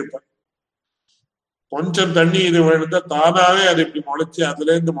எரிஞ்சிருப்பேன். கொஞ்சம் தண்ணி இது விழுந்தா தானாவே அது இப்படி முளைச்சு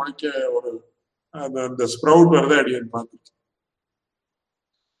அதுல இருந்து முளைக்க ஒரு அந்த ஸ்ப்ரவுட் வரதை அடியன் பார்த்துருக்கேன்.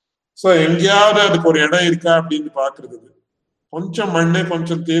 சோ எங்கேயாவது அதுக்கு ஒரு இடம் இருக்கா அப்படின்னு பாக்குறது. கொஞ்சம் மண்ணு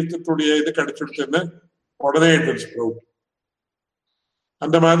கொஞ்சம் தீர்த்தத்துடைய இது கிடைச்சிடுச்சுன்னு உடனே இட் ஸ்ப்ரவுட்.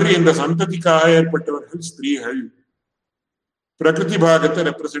 அந்த மாதிரி இந்த சந்ததிக்காக ஏற்பட்டவர்கள் ஸ்திரீகள், பிரகிருதி பாகத்தை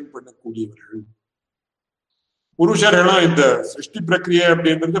ரெப்ரசென்ட் பண்ணக்கூடியவர்கள். புருஷர்களும் இந்த சிருஷ்டி பிரக்கிரியை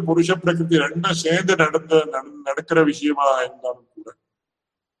அப்படின்றது புருஷ பிரகிருதி ரெண்டும் சேர்ந்து நடக்கிற விஷயமாக இருந்தாலும் கூட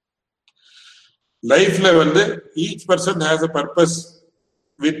லைஃப்ல வந்து each person has a purpose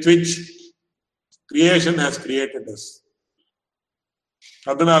with which creation has created as.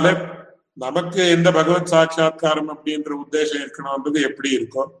 அதனால நமக்கு எந்த பகவத் சாட்சா்காரம் அப்படின்ற உத்தேசம் இருக்கணும்ன்றது எப்படி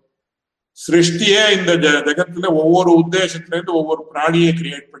இருக்கும். சிருஷ்டியே இந்த ஜகத்துல ஒவ்வொரு உத்தேசத்துல இருந்து ஒவ்வொரு பிராணியை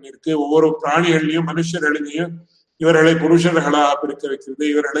கிரியேட் பண்ணிருக்கு. ஒவ்வொரு பிராணிகள்லயும் மனுஷர்களையும் இவர்களை புருஷர்களாக பிரிக்க வைக்கிறது,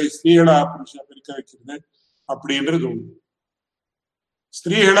 இவர்களை ஸ்திரீகளாக பிரிக்க வைக்கிறது அப்படின்றது உண்டு.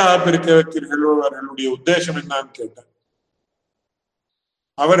 ஸ்திரீகளாக பிரிக்க வைக்கிறவர்களுடைய உத்தேசம் என்னன்னு கேட்டார்.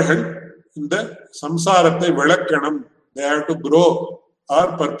 அவர்கள் இந்த சம்சாரத்தை விளக்கணும், they have to grow or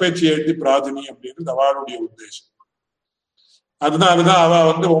perpetuate the progeny அப்படின்றது அவளுடைய உத்தேசம். அதனாலதான் அவ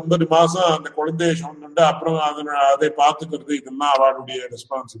 9 மாசம் அந்த குழந்தைய சொன்ன அப்புறம் அதை பார்த்துக்கிறது, இதெல்லாம் அவளுடைய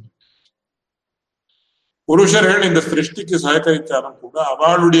ரெஸ்பான்சிபிலிட்டி. புருஷர்கள் இந்த சிருஷ்டிக்கு சககரித்தாலும் கூட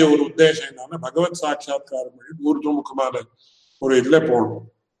அவளுடைய ஒரு உத்தேசம் என்னன்னா பகவத் சாட்சா்காரம் பண்ணி ஊர்துமுகமான ஒரு இதுல போகணும்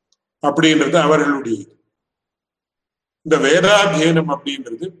அப்படின்றது அவர்களுடைய. இந்த வேதாத்தியனம்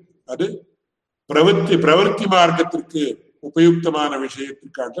அப்படின்றது அது பிரவருத்தி மார்க்கத்திற்கு உபயுக்தமான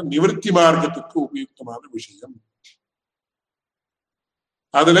விஷயத்திற்காக நிவர்த்தி மார்க்கத்திற்கு உபயுக்தமான விஷயம்.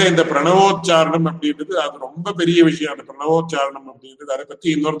 அதுல இந்த பிரணவோச்சாரணம் அப்படின்றது அது ரொம்ப பெரிய விஷயம். அந்த பிரணவோச்சாரணம் அப்படின்றது அதை பத்தி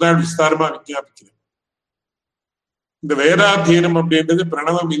இன்னொரு நாள் விஸ்தாரமா விஞ்ஞாபிக்கிறேன். இந்த வேதாத்தியனம் அப்படின்றது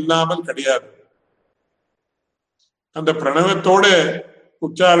பிரணவம் இல்லாமல் கிடையாது. அந்த பிரணவத்தோட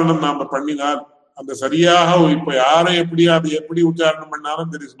உச்சாரணம் நாம பண்ணினால் அந்த சரியாக இப்ப யாரை எப்படி உச்சாரணம்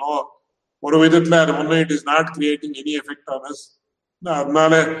பண்ணாலும் தெர் இஸ் நோ ஒரு விதத்துல அது முன்னே it is not creating any effect on us.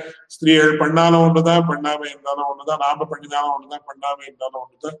 அதனால ஸ்திரீகள் பண்ணாலும் ஒண்ணுதான், பண்ணாம இருந்தாலும் ஒண்ணுதான், நாம பண்ணினாலும் ஒண்ணுதான், பண்ணாம இருந்தாலும்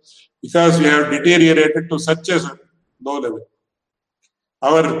ஒண்ணுதான். Because we have deteriorated to such a low level.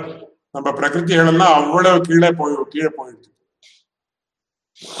 அவர் நம்ம பிரகிருதிகள் எல்லாம் அவ்வளவு கீழே போயிடுது.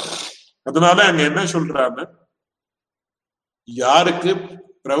 அதனால அங்க என்ன சொல்றாரு, யாருக்கு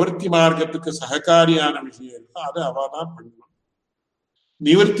பிரவருத்தி மார்க்கத்துக்கு சககாரியான விஷயம் இருக்கோ அதை அவதான் பண்ணணும்.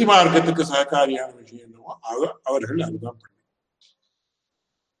 நிவர்த்தி மார்க்கத்துக்கு சககாரியான விஷயம் என்னவோ அவர்கள் அதுதான் பண்ணணும்.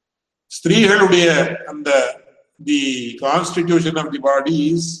 ஸ்திரீகளுடைய அந்த the constitution of the body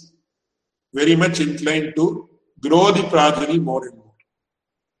is very much incline to grow the progeny more and more.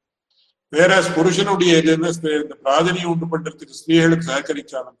 Whereas புருஷனுடைய இந்த பிராஜனியை உண்டு பண்றதுக்கு ஸ்திரீகளுக்கு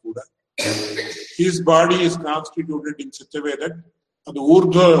சககரிச்சாலும் கூட his body is constituted in such a way that அது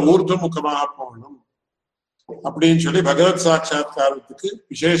ஊர்துமுகமாக போகணும் அப்படின்னு சொல்லி பகவத் சாட்சா்காரத்துக்கு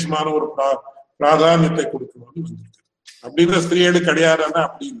விசேஷமான ஒரு பிராதானியத்தை கொடுக்கணும்னு வந்திருக்கு. அப்படின்ற ஸ்திரீகளுக்கு கிடையாதுன்னா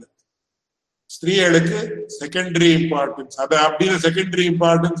அப்படி இல்லை. ஸ்திரீகளுக்கு செகண்டரி இம்பார்ட்டன்ஸ், அது அப்படின்னு செகண்டரி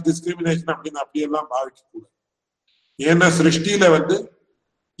இம்பார்ட்டன்ஸ் டிஸ்கிரிமினேஷன் அப்படின்னு அப்படியெல்லாம் பாவிக்க கூடாது. ஏன்னா சிருஷ்டியில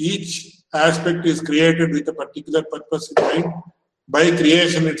each aspect is created with a particular purpose in mind, by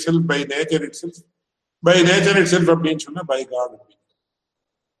creation itself, by nature itself. By nature itself அப்படின்னு சொன்னா by God.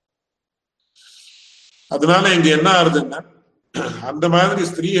 அதனால இங்க என்ன ஆகுதுன்னா, அந்த மாதிரி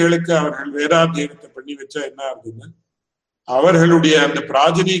ஸ்திரீகளுக்கு அவர்கள் வேதாத்தியனத்தை பண்ணி வச்சா என்ன ஆகுதுன்னா, அவர்களுடைய அந்த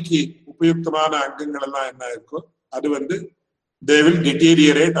பிராஜனிக்கு உபயுக்தமான அங்கங்கள் எல்லாம் என்ன இருக்கோ அது they will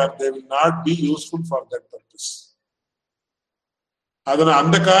deteriorate or they will not be useful for that purpose. அதனால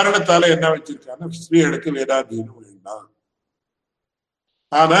அந்த காரணத்தால என்ன வச்சிருக்காங்க, ஸ்திரீகளுக்கு வேதாத்தியனம் வேண்டாம்.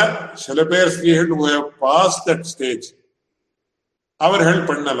 ஆனா சில பேர் ஸ்திரீகள் who have passed that stage அவர்கள்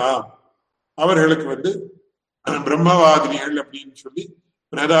பண்ணலாம். அவர்களுக்கு பிரம்மவாதினிகள் அப்படின்னு சொல்லி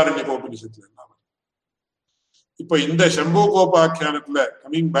பிரதாரண்யகோபனிஷத்துல எல்லாம். இப்ப இந்த சம்பூகோபாக்கியானத்துல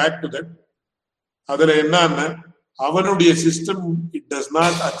கமிங் பேக் டு தட், அதுல என்னன்னா அவனுடைய system it does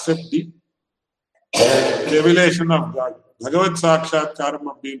not accept the revelation of God. பகவத் சாட்சா்காரம்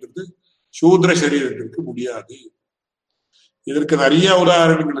அப்படின்றது சூத்ர சரீரத்திற்கு முடியாது. இதற்கு நிறைய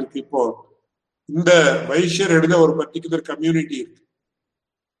உதாரணங்கள் இருக்கு. இப்போ இந்த வைஷ்யர் எழுத ஒரு பர்டிகுலர் கம்யூனிட்டி இருக்கு.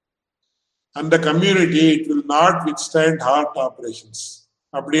 அந்த community it will not withstand heart operations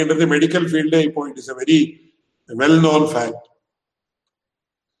அப்படின்றது மெடிக்கல் ஃபீல்டே இப்போ it is a very well known fact.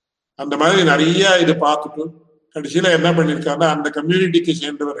 அந்த மாதிரி நிறைய இது பார்த்துட்டு கடைசியில என்ன பண்ணிருக்காங்க, அந்த கம்யூனிட்டிக்கு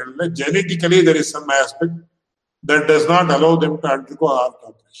சேர்ந்தவர்கள் genetically there is some aspect that does not allow them to undergo heart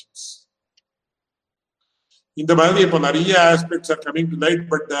operations. இந்த மாதிரி இப்போ நிறைய aspects are coming to light,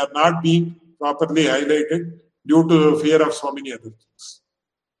 but they are not being properly highlighted due to fear of so many other things.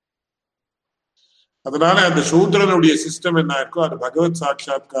 அதனால அந்த சூத்ரனுடைய system என்ன இருக்கோ அது பகவத்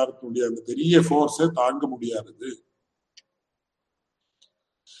சாட்சா்காரத்துடைய அந்த பெரிய ஃபோர்ஸை தாங்க முடியாதது.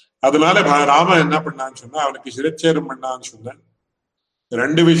 அதனால ராம என்ன பண்ணான்னு சொன்னா, அவனுக்கு சிரச்சேரம் பண்ணான்னு சொன்ன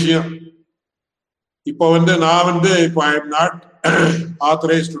ரெண்டு விஷயம். இப்போ நான் இப்போ I am not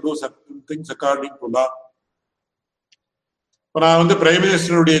authorised to do certain things according to law. இப்போ நான் பிரைம்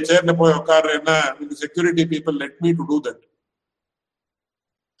மினிஸ்டருடைய சேர்ல போய் உட்கார்றேன்னா, இந்த security people let me to do that.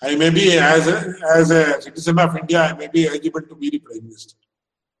 I may be as a citizen of India, I may be eligible to be the Prime Minister.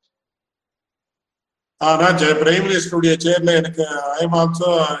 ஆனா prime மினிஸ்டருடைய சேர்ல எனக்கு I am also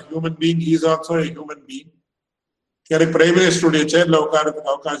human being, he is also human being, எனக்கு prime மினிஸ்டருடைய சேர்ல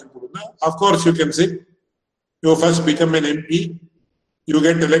உட்காரத்துக்கு அவகாசம் கொடுங்க. Of course you can sit, you first become an MP, you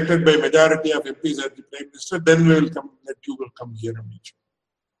get elected by majority of MPs as the prime minister, then we will come, let you will come here and meet you.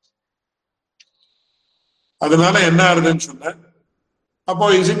 அதனால என்ன ஆகுதுன்னு சொன்ன, அப்போ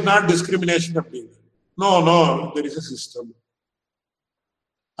is it not discrimination அப்படின்னு? No no, there is a system.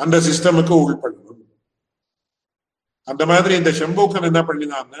 அந்த சிஸ்டமுக்கு உள்படணும். அந்த மாதிரி இந்த சம்பூக்கன் என்ன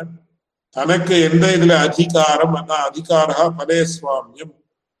பண்ணினான்னு, தனக்கு எந்த இதுல அதிகாரம், அதிகாரா பலே சுவாமியம்,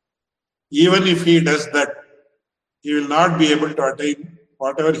 even if he does that, he will not be able to attain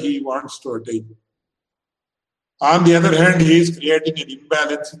whatever he wants to attain. On the other hand, he is creating an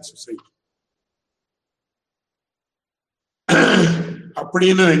imbalance in society.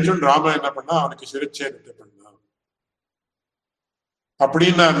 அப்படின்னு நினைச்சு ராம என்ன பண்ணா, அவனுக்கு சிரச்சேதத்தை பண்ணான்.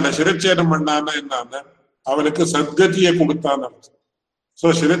 அப்படின்னு அந்த சிரச்சேதம் பண்ணான்னா என்னன்னா, அவனுக்கு சத்கதியை கொடுத்தான் அர்த்தம். சோ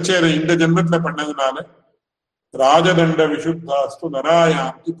சிரச்சேதம் இந்த ஜென்மத்துல பண்ணதுனால ராஜதண்ட விஷுத்தாஸ்து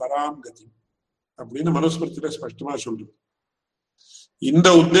நராயாந்தி பராம் கதி அப்படின்னு மனுஸ்மிருதியில ஸ்பஷ்டமா சொல்றது. இந்த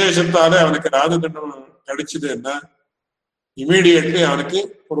உத்தேசத்தால அவனுக்கு ராஜதண்டம் கிடைச்சது என்ன, இமீடியட்லி அவனுக்கு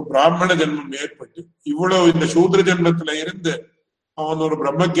ஒரு பிராமண ஜென்மம் ஏற்பட்டு, இவ்வளவு இந்த சூத்ர ஜென்மத்துல இருந்து அவன் ஒரு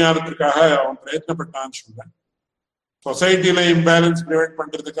பிரம்ம ஜானத்துக்காக அவன் பிரயத்னப்பட்டான்னு சொன்னான். சொசைட்டில இம்பேலன்ஸ் பிரிவென்ட்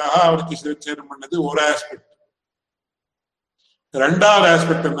பண்றதுக்காக அவனுக்கு சிரச்சேதம் பண்ணது ஒரு ஆஸ்பெக்ட். ரெண்டாவது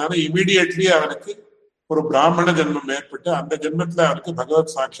ஆஸ்பெக்ட் என்னன்னா, இமீடியட்லி அவனுக்கு ஒரு பிராமண ஜென்மம் ஏற்பட்டு அந்த ஜென்மத்துல அவனுக்கு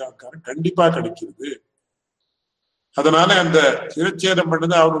பகவத் சாட்சாத்காரம் கண்டிப்பா கிடைக்கிறது. அதனால அந்த சிரச்சேதம்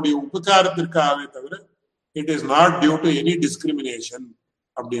பண்ணது அவனுடைய உபகாரத்திற்காகவே தவிர it is not due to any discrimination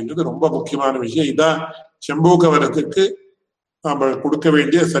அப்படின்றது ரொம்ப முக்கியமான விஷயம். இதான் சம்பூகவனத்துக்கு நாம கொடுக்க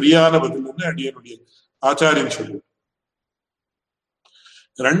வேண்டிய சரியான பதில்னு அடியனுடைய ஆச்சாரியன் சொல்லுவோம்.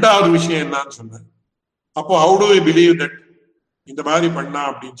 ரெண்டாவது விஷயம் என்னன்னு சொன்ன, அப்போ how to we believe that இந்த மாதிரி பண்ணா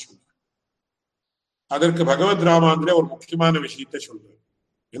அப்படின்னு சொன்ன, அதற்கு பகவத் ராமாந்திரே ஒரு முக்கியமான விஷயத்த சொல்றாரு.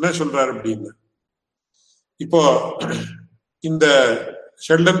 என்ன சொல்றாரு அப்படின்னா, இப்போ இந்த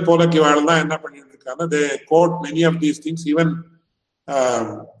ஷெல்டன் போலக்கு வாழ்தான் என்ன பண்ணிட்டு இருக்காங்க, they quote many of these things. Even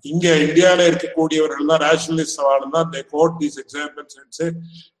இங்க இந்தியாவில இருக்கக்கூடியவர்கள் தான் ரேஷனலிஸ்ட் சவால் தான், they quote these examples and say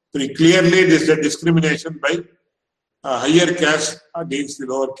clearly this is discrimination by higher caste against the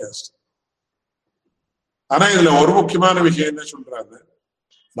lower caste. ஆனா இதுல ஒரு முக்கியமான விஷயம் என்ன சொல்றாங்க,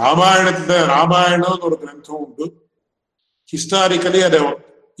 ராமாயணம்னு ஒரு கிரந்தம் உண்டு. ஹிஸ்டாரிக்கலி அதை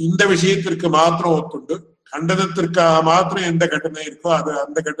இந்த விஷயத்திற்கு மாத்திரம் ஒத்துண்டு, கண்டனத்திற்காக மாத்திரம் எந்த கட்டணை இருக்கோ அது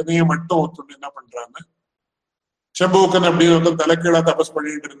அந்த கட்டணையை மட்டும் ஒத்துண்டு என்ன பண்றாங்க, சம்பூக்கன் அப்படின்னு வந்து தலைக்கீழா தபஸ்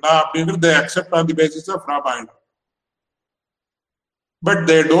பண்ணிட்டு இருந்தா அப்படின்றது they accept on the basis of Ramayanam. But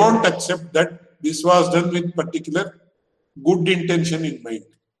they don't accept that this was done with particular good intention in mind.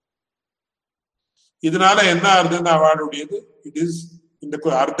 இதனால என்ன ஆகுதுன்னு அவளுடையது, இட் இஸ் இந்த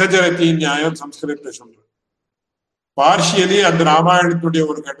அர்த்தஜரதி நியாயம் சம்ஸ்கிருதத்தை சொல்ற, பார்ஷியலி அந்த ராமாயணத்துடைய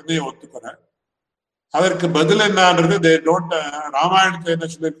ஒரு கட்டணையை ஒத்துக்கிற, அதற்கு பதில் என்னன்றது they don't, ராமாயணத்துல என்ன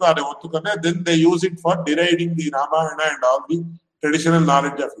சொல்லிருக்கோ அதை ஒத்துக்கிற, then they use it for deriding the Ramayana and all the traditional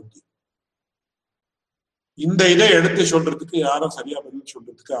knowledge of India. இந்த இதை எடுத்து சொல்றதுக்கு யாரும் சரியா பதில்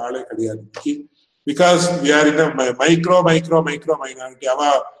சொல்றதுக்கு ஆளே கிடையாது. Because we are in a micro minority. அவ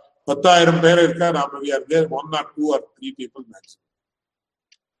 10,000 பேர் இருக்கா, நாம we are there 1 or 2 or 3 people maximum.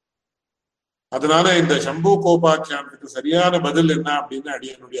 அதனால இந்த சம்பூ கோபாக்கியானத்துக்கு சரியான பதில் என்ன அப்படின்னு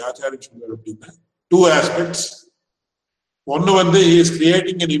அடியனுடைய ஆச்சாரிய சொல்றாரு அப்படின்னா, 2 aspects. ஒன்னு வந்து he is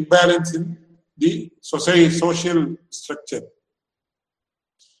creating an imbalance in the social structure.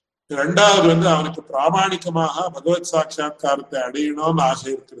 ரெண்டாவது வந்து அவனுக்கு பிராமணிகமாக பகவத் சாட்சா்காரத்தை அடையணும்னு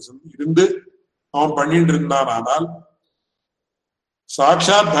ஆசை இருந்து அவன் பண்ணிட்டு இருந்தான். ஆனால்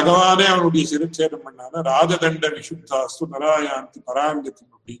சாட்சாத் பகவானே அவனுடைய சிரச்சேதம் பண்ணான ராஜதண்ட விஷுத்தாஸ்து நராயாந்தி பராங்கதி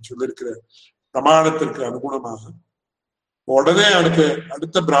அப்படின்னு சொல்லியிருக்கிற பிரமாணத்திற்கு அனுகுணமாக உடனே அவனுக்கு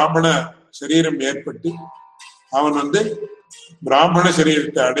அடுத்த பிராமண சரீரம் ஏற்பட்டு அவன் வந்து பிராமண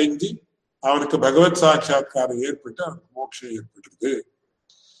சரீரத்தை அடைஞ்சு அவனுக்கு பகவத் சாட்சா்காரம் ஏற்பட்டு அவனுக்கு மோட்சம் ஏற்படுது.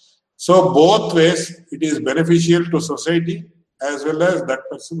 So both ways it is beneficial to society as well as that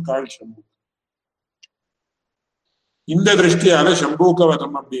person called Shambhu. இந்த திருஷ்டியால சம்பூக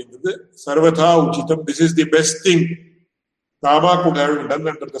வதம் அப்படின்றது சர்வதா உச்சிதம். This is the best thing Rama could have done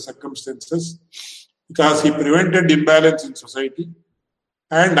under the circumstances because he prevented imbalance in society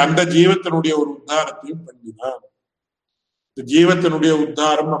and அந்த ஜீவத்தினுடைய ஒரு உத்தாரத்தையும் பண்ணினார். இந்த ஜீவத்தினுடைய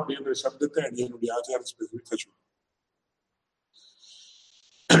உத்தாரம் அப்படின்ற சப்தத்தை அடியனுடைய ஆச்சார ஸ்பெசிபிக்கா சொல்லுவார்.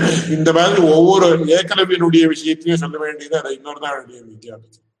 இந்த மாதிரி ஒவ்வொரு ஏகலவியனுடைய விஷயத்தையும் சொல்ல வேண்டியது அதை இன்னொருதான் வேண்டிய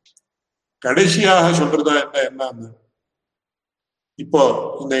வித்தியாசம். கடைசியாக சொல்றதா என்ன, இப்போ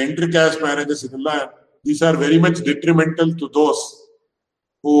இந்த இன்டர் காஸ்ட் மேரேஜஸ் இதெல்லாம் these are very much detrimental to those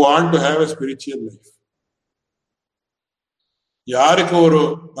who want to have a spiritual life. யாருக்கு ஒரு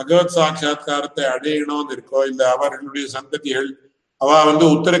பகவத் சாட்சாத்காரத்தை அடையணும்னு இருக்கோ, இல்ல அவர்களுடைய சந்ததிகள் அவ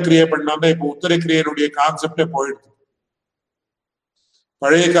உத்தரக்கிரியை பண்ணாம இப்ப உத்தரக்கிரியனுடைய கான்செப்டே போயிடுது.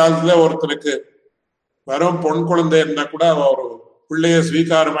 பழைய காலத்துல ஒருத்தனுக்கு வெறும் பொன் குழந்தை இருந்தா கூட அவ ஒரு பிள்ளைய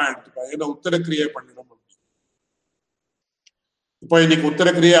ஸ்வீகாரமா எடுத்துப்பா, ஏன்னா உத்தரக்கிரியை பண்ணணும். இப்போ இன்னைக்கு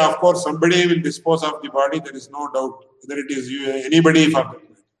உத்தரக்கிரியை of course somebody will dispose of the body, there is no doubt whether it is anybody for that.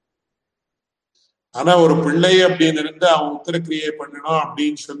 ஆனா ஒரு பிள்ளை அப்படின்னு இருந்து அவன் உத்தரக்கிரியை பண்ணணும்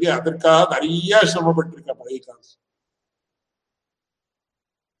அப்படின்னு சொல்லி அதற்காக நிறைய சிரமப்பட்டிருக்க பழைய காலம்.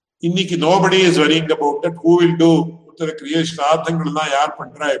 இன்னைக்கு nobody is worrying about that, who will do உத்தரக்கிரியை, ஸ்ராத்தங்கள் தான் யார்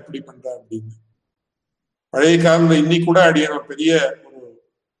பண்றா எப்படி பண்றா அப்படின்னு. பழைய காலத்துல இன்னைக்கு கூட அடியான பெரிய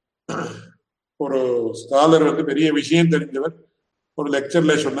ஒரு ஸ்காலர் பெரிய விஷயம் தெரிஞ்சவர் ஒரு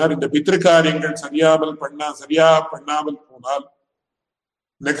லெக்சர்ல சொன்னார், இந்த பித்ருக்காரியங்கள் சரியா பண்ணாமல் போனால்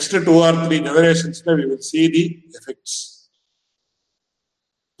next 2 or 3 generations we will see the effects.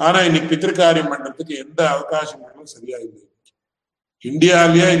 ஆனா இன்னைக்கு பித்ருக்காரியம் பண்றதுக்கு எந்த அவகாசங்களும் சரியா இல்லை.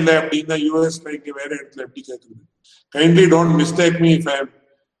 இந்தியாவிலேயே இல்லை அப்படின்னா யூஎஸ்ல இங்க வேற இடத்துல எப்படி கேட்குறது? Kindly don't mistake me if I am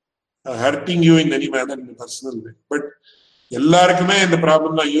hurting you in any manner in personal way. But எல்லாருக்குமே இந்த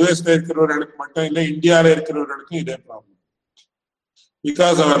ப்ராப்ளம் தான். யூஎஸ்ல இருக்கிறவர்களுக்கு மட்டும் இல்லை, இந்தியாவில இருக்கிறவர்களுக்கும் இதே ப்ராப்ளம்.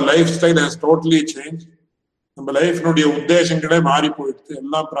 பிகாஸ் அவர் life style has totally change. நம்ம லைஃப்னுடைய உத்தேசங்களே மாறி போயிடுது,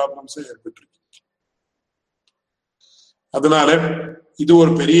 எல்லா ப்ராப்ளம்ஸும் ஏற்பட்டு. அதனால இது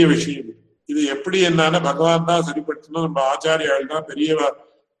ஒரு பெரிய விஷயம். இது எப்படி என்னன்னா பகவான் தான் சரிப்படுத்தணும், நம்ம ஆச்சாரியால் தான் பெரிய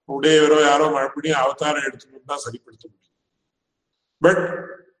உடையவரோ யாரோ மறுபடியும் அவதாரம் எடுத்துக்கணும் தான் சரிப்படுத்த முடியும். பட்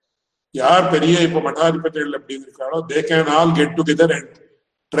யார் பெரிய இப்ப மட்டாதிபதிகள் அப்படின்னு இருக்காரோ, they can all get together and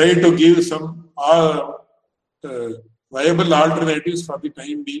try to give some viable alternatives for the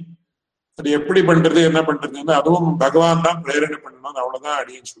time being. அது எப்படி பண்றது என்ன பண்றதுன்னு அதுவும் பகவான் தான் பிரேரணை பண்ணணும், அவ்வளவுதான்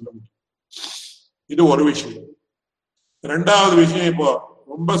அடியேன்னு சொல்ல முடியும். இது ஒரு விஷயம். ரெண்டாவது விஷயம், இப்போ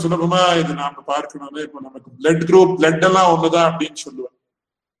ரொம்ப சுலபமா இது நாம பார்க்கணும்னா, இப்போ நமக்கு பிளட் குரூப் பிளட் எல்லாம் ஒண்ணுதான் அப்படின்னு சொல்லுவேன்.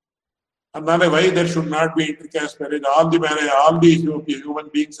 அதனால why there should not be intercaste marriage, all the human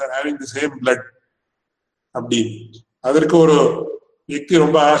beings are having the same blood அப்படின்னு. அதற்கு ஒரு व्यक्ति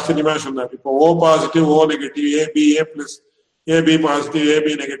ரொம்ப ஆச்சரியமா சொன்னார். இப்போ O positive O negative AB A plus AB positive AB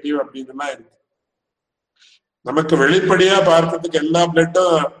negative அப்படின்னு இருக்கு. நமக்கு வெளிப்படையா பார்க்கறதுக்கு எல்லா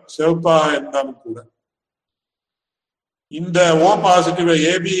பிளட்டும் சிவப்பாக இருந்தாலும் கூட இந்த O பாசிட்டிவ்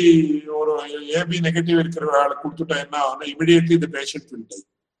ஒரு AB நெகட்டிவ் இருக்கிற ஆளை கொடுத்துட்டா என்ன ஆகும்? Immediately the patient will die.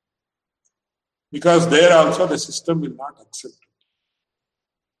 Because there also the system will not accept it.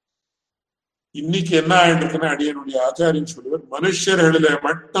 இன்னைக்கு என்ன ஆயிட்டு அடியனுடைய ஆச்சாரியன் சொல்லுவார், மனுஷர்களில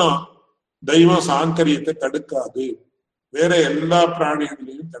மட்டும் தெய்வம் சாங்கரியத்தை தடுக்காது, வேற எல்லா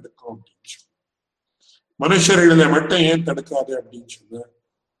பிராணிகளிலையும் தடுக்கும் அப்படின்னு சொல்ல. மனுஷர்களில மட்டும் ஏன் தடுக்காது அப்படின்னு சொல்ல,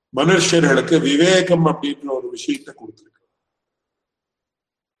 மனுஷர்களுக்கு விவேகம் அப்படின்ற ஒரு விஷயத்தை கொடுத்திருக்கு.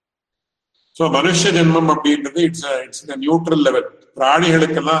 சோ மனுஷ ஜென்மம் அப்படின்றது இட்ஸ் நியூட்ரல் லெவல்.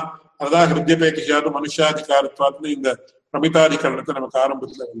 பிராணிகளுக்கெல்லாம் அதான் ஹிருத்யபேக்ஷாது மனுஷாதிகாரத்வாத்னு இந்த பிரமிதாதிகரணத்தை நமக்கு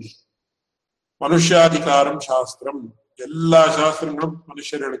ஆரம்பத்துல வந்து மனுஷாதிகாரம் சாஸ்திரம், எல்லா சாஸ்திரங்களும்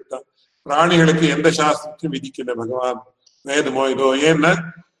மனுஷர்களுக்கு தான். பிராணிகளுக்கு எந்த சாஸ்திரத்தையும் விதிக்கல பகவான், வேதமோ இதோ. ஏன்னா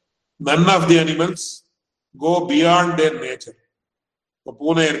none of the animals go beyond their nature. இப்போ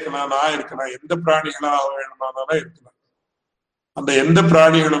பூனை இருக்கலாம், நான் இருக்கலாம், எந்த பிராணிகளாக வேணுமானாலும் இருக்கலாம். அந்த எந்த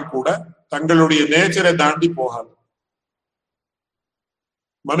பிராணிகளும் கூட தங்களுடைய நேச்சரை தாண்டி போகாது.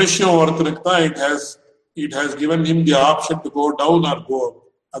 மனுஷன் ஒருத்தருக்கு தான் it has given him the option to go down or go up.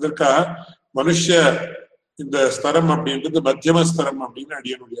 அதற்காக மனுஷ இந்த ஸ்தரம் அப்படின்றது மத்தியம ஸ்தரம் அப்படின்னு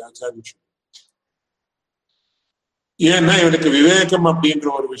அடியனுடைய ஆச்சாரியம். ஏன்னா இவனுக்கு விவேகம் அப்படின்ற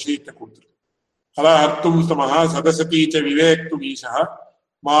ஒரு விஷயத்தை கொடுத்துருக்கு. அலா அர்த்தும் தமஹா சதசதீச்ச விவேக்தும் ஈஷா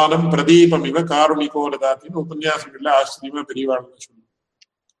மானம் பிரதீபம் இவ காருணிகோ ரதாத்தின்னு உபன்யாசங்கள்ல ஆச்சரியமா பெரியவாழ்னு சொல்லுவாங்க.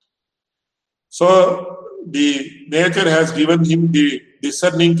 So the nature has given him the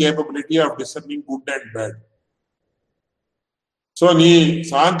discerning capability of discerning good and bad. So நீ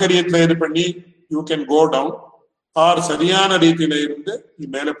சாங்கரியத்துல இது பண்ணி you can go down, or சரியான ரீதியில இருந்து நீ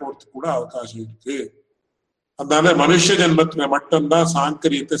மேல போறதுக்கு கூட அவகாசம் இருக்கு. அதனால மனுஷ ஜென்மத்துல மட்டும்தான்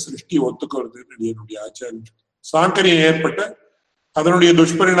சாங்கரியத்தை சிருஷ்டி ஒத்துக்கிறது என்னுடைய ஆச்சாரியம். சாங்கரியம் ஏற்பட்ட அதனுடைய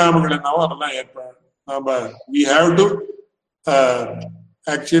துஷ்பரிணாமங்கள் என்னவோ அதெல்லாம் ஏற்படும். நாம we have to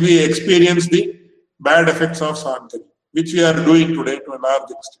actually experience the bad effects of sankari, which we are doing today to a large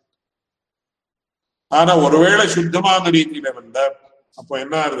extent. ஆனா ஒருவேளை சுத்தமான ரீதியில வந்த அப்போ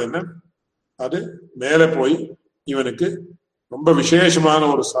என்ன ஆகுதுன்னா அது மேல போய் இவனுக்கு ரொம்ப விசேஷமான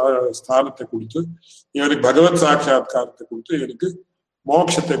ஒரு ஸ்தானத்தை கொடுத்து, இவனுக்கு பகவத் சாட்சாத்காரத்தை கொடுத்து, இவனுக்கு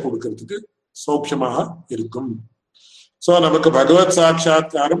மோட்சத்தை கொடுக்கறதுக்கு சௌக்கியமாக இருக்கும். சோ நமக்கு பகவத்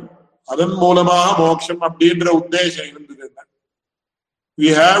சாட்சா்காரம் அதன் மூலமாக மோட்சம் அப்படின்ற உத்தேசம் இருந்ததுன்னா we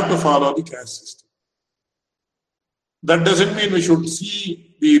have to follow the caste system. That doesn't mean we should see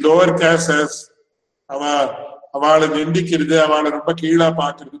the lower caste as அவளை நிந்திக்கிறது, அவளை ரொம்ப கீழா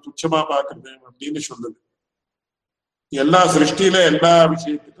பாக்குறது, துச்சமா பாக்குறது அப்படின்னு சொல்லுது. எல்லா சிருஷ்டியில எல்லா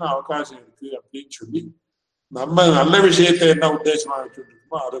விஷயத்துக்கும் அவகாசம் இருக்கு அப்படின்னு சொல்லி நம்ம நல்ல விஷயத்தை என்ன உத்தேசமா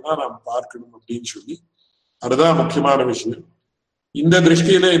வச்சுருக்கோமோ அதுதான் நாம் பார்க்கணும் அப்படின்னு சொல்லி அதுதான் முக்கியமான விஷயம். இந்த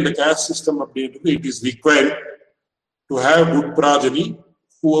திருஷ்டியில இந்த caste system அப்படின்றது it is required to have good progeny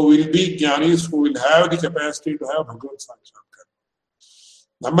who will be jnanis, who will have the capacity to have Bhagavad Sakshatkar.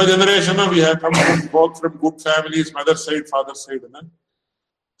 நம்ம ஜெனரேஷனா we have come both from good families, mother side, father side.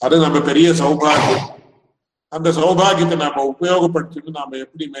 அது நம்ம பெரிய சௌபாகியம். அந்த சௌபாகியத்தை நாம உபயோகப்படுத்திட்டு நாம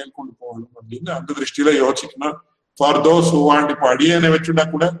எப்படி மேற்கொண்டு போகணும் அப்படின்னு அந்த திருஷ்டியில யோசிக்கணும். ஃபார் தோஸ் ஹூ வாண்ட், இப்போ அடியனை வச்சுட்டா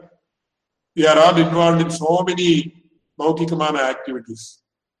கூட we are all involved in so many லௌகிகமான activities.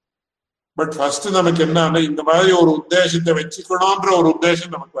 But first நமக்கு என்னன்னா இந்த மாதிரி ஒரு உத்தேசத்தை வச்சுக்கணும்ன்ற ஒரு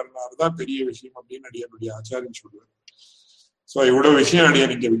உத்தேசம் நமக்கு வரணும். அதுதான் பெரிய விஷயம் அப்படின்னு அடியனுடைய ஆச்சாரியன் சொல்லுவார். ஸோ இவ்வளவு விஷயம்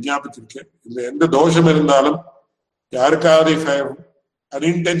அடியன் இங்க விஞ்ஞாபிச்சிருக்கேன். இதுல எந்த தோஷம் இருந்தாலும் யாருக்காவது if I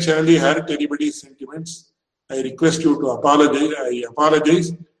unintentionally hurt anybody's sentiments, I request you to apologize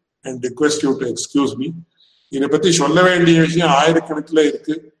and request you to excuse me. இதை பத்தி சொல்ல வேண்டிய விஷயம் ஆயிரக்கணக்கில்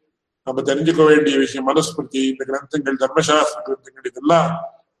இருக்கு. நம்ம தெரிஞ்சுக்க வேண்டிய விஷயம் மனுஸ்மிருதி, இந்த கிரந்தங்கள், தர்மசாஸ்திர கிரந்தங்கள், இதெல்லாம்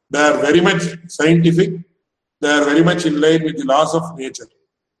they are very much scientific, they are very much in line with the laws of nature.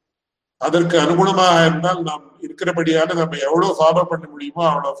 அதற்கு அனுகுணமாக இருந்தால் நாம் இருக்கிறபடியான நம்ம எவ்வளவு ஃபாலோ பண்ண முடியுமோ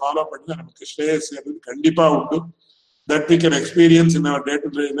அவ்வளவு ஃபாலோ பண்ணி நமக்கு ஸ்ரேயஸ் கண்டிப்பா உண்டு. That we can experience in our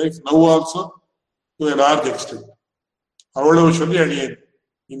day-to-day life now also to a large extent. அவ்வளவு சொல்லி அடியேன்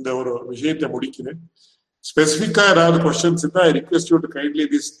இந்த ஒரு விஷயத்தை முடிக்கிறேன். ஸ்பெசிபிக்கா ஏதாவது கொஸ்டின்ஸ் இருந்தா I request you to kindly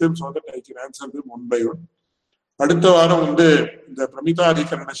list them so that I can answer them one by one. அடுத்த வாரம் இந்த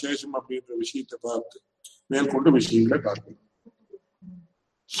பிரமிதாதிகரண சேஷம் அப்படின்ற விஷயத்தை பார்த்து மேற்கொண்டு விஷயங்களை பார்க்கணும்.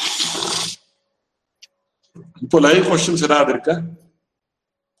 இப்போ லைவ் கொஸ்டின்ஸ் ஏதாவது இருக்கா?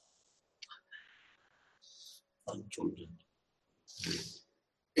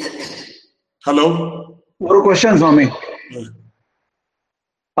 ஹலோ, ஒரு கொஸ்டின் சுவாமி.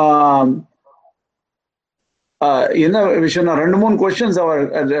 என்ன விஷயம்னா 2-3 கொஸ்டின்ஸ் அவர்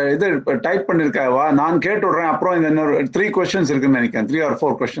இது டைப் பண்ணிருக்காவா, நான் கேட்டு விடுறேன். அப்புறம் இந்த இன்னொரு 3 கொஸ்டின்ஸ் இருக்குன்னு நினைக்கிறேன், 3 or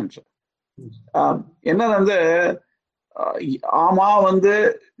 4 கொஸ்டின்ஸ். என்ன ஆமா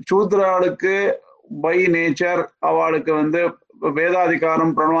சூத்ராளுக்கு பை நேச்சர் அவளுக்கு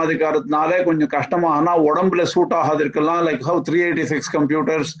வேதாதிகாரம் பிரணவாதிகாரத்தினாலே கொஞ்சம் கஷ்டமாகனா உடம்புல சூட் ஆகாது இருக்கலாம். Like how 386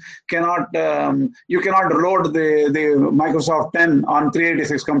 computers cannot you cannot load the Microsoft 10 on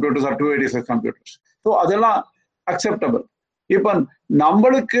 386 computers or 286 computers. So அதெல்லாம் acceptable. இப்போ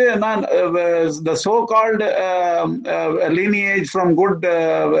நம்மளுக்கு the so called lineage from good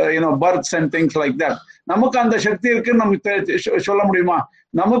births and things like that, நமக்கு அந்த சக்தி இருக்குன்னு நமக்கு சொல்ல முடியுமா?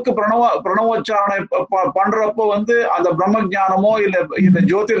 நமக்கு பிரணவோச்சாரணை பண்றப்போ அந்த பிரம்ம ஜானமோ இல்ல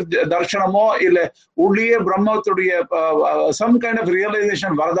ஜோதிர் தர்ஷனமோ இல்ல உள்ளே பிரம்மத்துடைய some kind of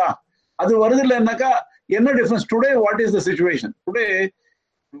realization வருதா? அது வருது இல்லைன்னாக்கா என்ன difference? Today what is the situation? Today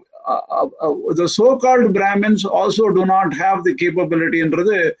the so-called Brahmins also do not have the capability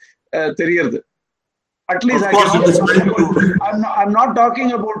என்றது தெரியுது. At least I'm not talking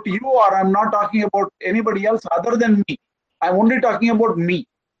about you or I'm not talking about anybody else other than me. I'm only talking about me.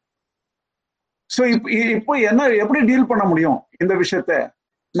 So இப்போ என்ன எப்படி deal பண்ண முடியும் இந்த விஷயத்தை?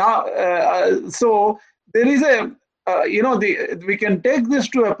 So there is a we can take this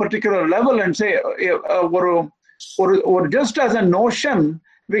to a particular level and say or just as a notion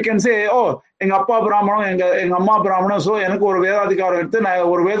we can say, oh, எங்க அப்பா பிராமணம், எங்க அம்மா பிராமணம், சோ எனக்கு ஒரு வேதாதிகாரம் எடுத்து நான்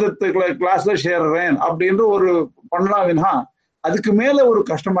ஒரு வேதத்துக்குள்ள கிளாஸ்ல சேர்றேன் அப்படின்ற ஒரு பண்ணலாம். அதுக்கு மேல ஒரு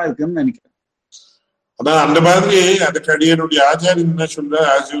கஷ்டமா இருக்குன்னு நினைக்கிறேன். அதான் அந்த மாதிரி அதுக்கு அடியனுடைய ஆச்சாரியன் என்ன சொல்ற,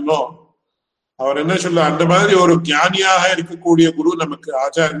 ஆஸ் யூ நோ, அவர் என்ன சொல்ல, அந்த மாதிரி ஒரு ஞானியாக இருக்கக்கூடிய குரு நமக்கு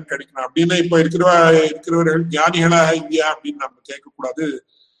ஆச்சாரியன் கிடைக்கணும் அப்படின்னு இப்ப இருக்கிறவர்கள் ஞானிகளாக இல்லையா அப்படின்னு நம்ம கேட்கக்கூடாது.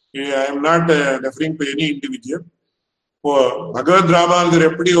 ஐ am not referring to any individual. இப்போ பகவத் ராமானுஜர்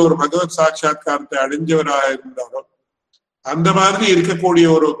எப்படி ஒரு பகவத் சாட்சா்காரத்தை அடைஞ்சவராக இருந்தாரோ அந்த மாதிரி இருக்கக்கூடிய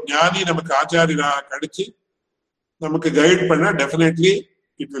ஒரு ஞானி நமக்கு ஆச்சாரியராக கிடைச்சு நமக்கு கைட் பண்ணா definitely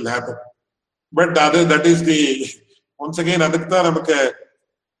it will happen. But that is the once again அதுக்கு தான் நமக்கு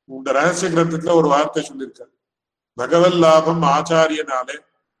இந்த ரகசிய கிரந்தத்துல ஒரு வார்த்தை சொல்லியிருக்காரு, பகவத் லாபம் ஆச்சாரியனாலே,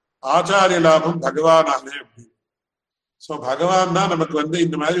 ஆச்சாரிய லாபம் பகவானாலே அப்படின்னு. சோ பகவான் தான் நமக்கு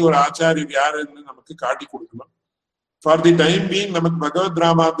இந்த மாதிரி ஒரு ஆச்சாரியர் யாருன்னு நமக்கு காட்டி கொடுக்கணும். ஃபார் தி டைம் பீயிங் நமக்கு பகவத்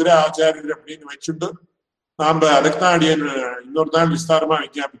ராமாந்திர ஆச்சாரியர் அப்படின்னு வச்சுட்டு நாம அதுக்குதான் அடியன் இன்னொரு நாள் விஸ்தாரமா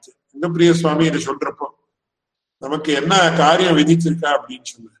விஞ்ஞாபிச்சேன். ரங்கப்பிரிய சுவாமி இதை சொல்றப்போ நமக்கு என்ன காரியம் விதிச்சிருக்கா அப்படின்னு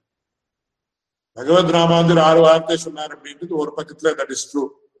சொன்ன. பகவத் ராமாந்தர் 6 வார்த்தை சொன்னார் அப்படின்றது ஒரு பக்கத்துல தட் இஸ் ட்ரூ.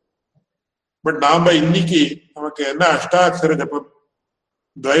 பட் நாம இன்னைக்கு நமக்கு என்ன அஷ்டாட்சர ஜபம்,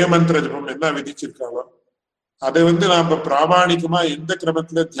 துவயமந்திர ஜபம் என்ன விதிச்சிருக்காங்களோ அதை நாம பிராமணிகமா எந்த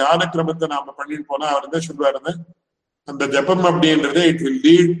கிரமத்துல தியான கிரமத்தை நாம பண்ணிட்டு போனா அவர் என்ன சொல்லுவாருன்னு, அந்த ஜபம் அப்படின்றது இட் வில்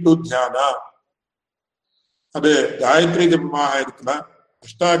லீட் டு தியானா. அது காயத்ரி ஜபமாக இருக்கலாம்,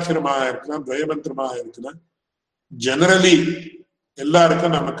 அஷ்டாட்சரமாக இருக்கலாம், துவயமந்திரமாக இருக்கலாம், ஜெனரலி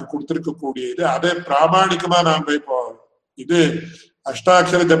எல்லாருக்கும் நமக்கு கொடுத்திருக்கக்கூடியது. அதை பிராமணிகமா நாம இப்போ இது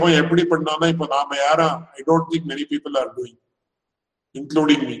அஷ்டாட்சர ஜபம் எப்படி பண்ணோம்னா இப்போ நாம யாரும் I don't think many people are doing,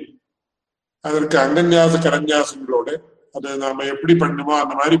 including me. அதற்கு அங்கன்யாச கரன்யாசங்களோட அதை நாம எப்படி பண்ணுமோ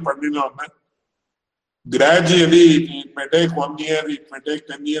அந்த மாதிரி பண்ணினோம்னா gradually it may take 1 year, it may take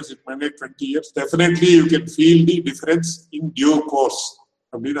 10 years, it may take 20 years. Definitely you can feel the difference in due course.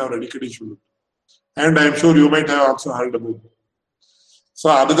 அப்படின்னு அவர் அடிக்கடி சொல்லுவார். And I am sure you might have also heard about it. So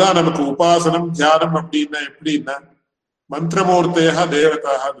அதுதான் நமக்கு உபாசனம் தியானம் அப்படின்னா எப்படின்னா மந்திரமூர்த்தையாக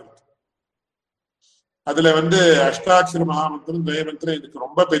தேவதாக இருக்கு. அதுல அஷ்டாட்சர மகாமந்திரம் துவயமந்திரம் இதுக்கு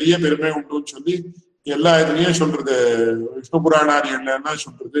ரொம்ப பெரிய பெருமை உண்டுன்னு சொல்லி எல்லா இதுலயும் சொல்றது. விஷ்ணு புராணாரியன்ல என்ன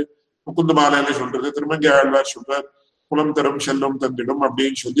சொல்றது, முகுந்த மாலையில சொல்றது, திருமங்கை ஆழ்வார் சொல்றார், குலம் தரும் செல்லும் தந்திடும்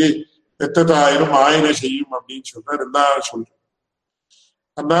அப்படின்னு சொல்லி, எத்ததாயிரம் ஆயின செய்யும் அப்படின்னு சொல்றார், எல்லாம் சொல்றார்.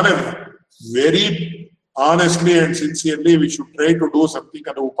 அதனால very honestly and sincerely we should try to do something.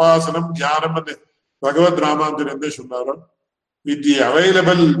 அந்த உபாசனம் தியானம் பகவத் ராமாந்தர் சொன்னாரோ வித் தி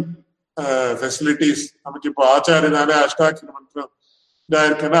அவைலபிள் ஃபெசிலிட்டிஸ். நமக்கு இப்போ ஆச்சாரியனாலே அஷ்டாட்சர மந்திரம் இதா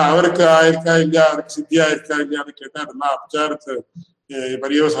இருக்குன்னா அவருக்கு ஆயிருக்கா இல்லையா, அவருக்கு சித்தியா இருக்கா இல்லையான்னு கேட்டா அதெல்லாம் அபச்சாரத்தை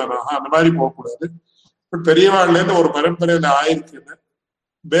பரியவசானாக அந்த மாதிரி போகக்கூடாது. பட் பெரியவாழ்ல இருந்து ஒரு பரம்பரையில ஆயிருக்குன்னு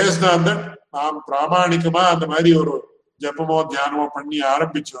பேஸ்ட் ஆன் தட் நாம் பிராமணிகமா அந்த மாதிரி ஒரு ஜபமோ தியானமோ பண்ணி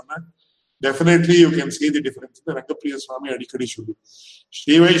ஆரம்பிச்சோம்னா definitely you can see the difference. ரங்கப்பிரிய சுவாமி அடிக்கடி சொல்லு.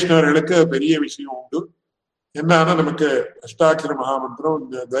 ஸ்ரீ வைஷ்ணவர்களுக்கு பெரிய விஷயம் உண்டு. என்னன்னா நமக்கு அஷ்டாட்சர மகாமந்திரம்,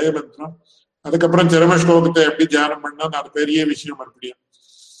 இந்த துவயமந்திரம், அதுக்கப்புறம் சரம ஸ்லோகத்தை எப்படி தியானம் பண்ணா அது பெரிய விஷயம். மறுபடியும்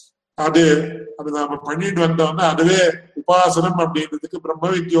அது நாம பண்ணிட்டு வந்தோம்னா அதுவே உபாசனம் அப்படின்றதுக்கு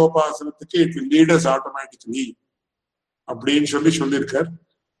பிரம்ம வித்யோபாசனத்துக்கு it will lead as automatically அப்படின்னு சொல்லியிருக்கார்.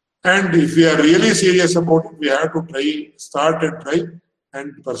 And if you are really serious about it, we have to try, start and try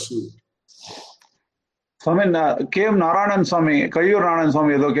and pursue. Swami K.M. Narayanan சுவாமி, கையூர் நாராயணன்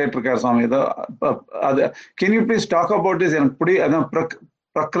சுவாமி ஏதோ கேட்டிருக்காரு சுவாமி. ஏதோ அது can you please talk about this? எனக்கு அதான்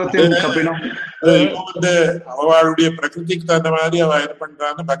பிரகிருத்தின் கபினம் அவளுடைய பிரகிருதிக்கு தகுந்த மாதிரி அவ இது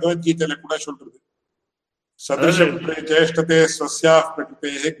பண்றான்னு பகவத்கீதையில கூட சொல்றது. சதிருஷம் சேஷ்டதே ஸ்வஸ்யா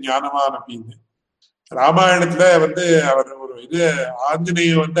பிரகிருதே ஞானவான் அப்படின்னு. ராமாயணத்துல அவர் ஒரு இது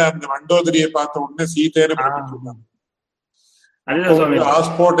ஆஞ்சநேயர் அந்த மண்டோதரியை பார்த்த உடனே சீதைன்னு பிரகிருத்தாங்க.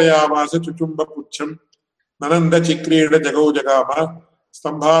 ஆஸ்போட்டயாமாச சுச்சும்ப புச்சம் நனந்த சிக்ரீட ஜகௌ ஜகாமா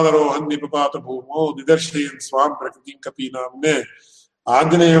ஸ்தம்பாதரோஹன் நிபபாத பூமோ நிதர்ஷயன் ஸ்வாம் பிரகிருதி கபீனாம்னு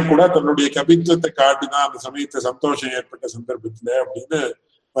ஆஞ்சநேயன் கூட தன்னுடைய கபித்துவத்தை காட்டினா அந்த சமயத்தை சந்தோஷம் ஏற்பட்ட சந்தர்ப்பத்துல அப்படின்னு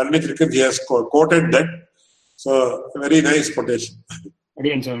வர்ணிச்சிருக்கு. He has quoted that. So very nice quotation.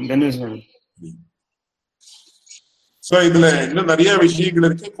 So இதுல இன்னும் நிறைய விஷயங்கள்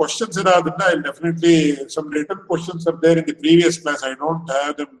இருக்கு. questions ஏதாவதுன்னா I'll definitely, some written questions are there in the previous class. I don't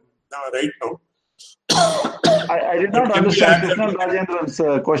have them right now. I did not understand Krishnan Rajendran's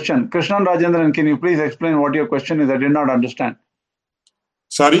question. Krishnan Rajendran, can you please explain what your question is? I did not understand.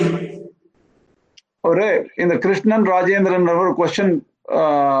 Sorry? In the Krishnan Rajendran question.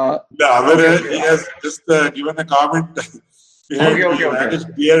 He has just given a comment.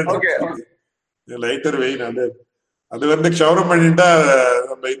 Okay. Lighter vein. அது க்ஷௌரம் பண்ணிட்டா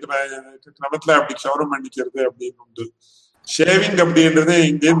நம்ம இந்த கிரமத்துல அப்படி க்ஷௌரம் பண்ணிக்கிறது அப்படின்னு உண்டு. Shaving அப்படின்றது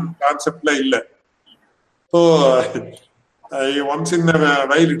Indian கான்செப்ட்ல இல்ல. So once in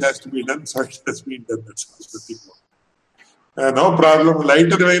while it has to be done. So it has been done. No problem.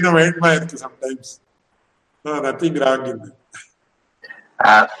 Lighter vein வேணுமா இருக்கு sometimes. No, nothing wrong in that.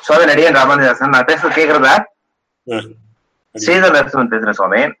 சுவாமி நடிகன் ராமானுஜாசன், நான் பேச கேக்குறதா? ஸ்ரீதர் நரசிம்மன் பேசுறேன்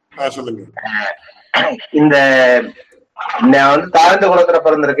சுவாமி. சொல்லுங்க. இந்த நான் தாழ்ந்த குலத்துல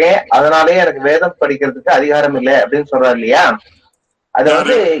பிறந்திருக்கேன், அதனாலேயே எனக்கு வேதம் படிக்கிறதுக்கு அதிகாரம் இல்லை அப்படின்னு சொல்றாரு இல்லையா? அது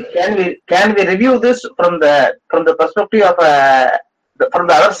can we review this from the perspective of from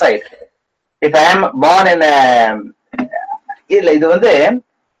the other side? If I am born in இல்ல இது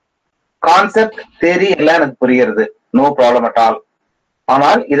கான்செப்ட் தேரி எல்லாம் எனக்கு புரியுறது, நோ ப்ராப்ளம் அட் ஆல்.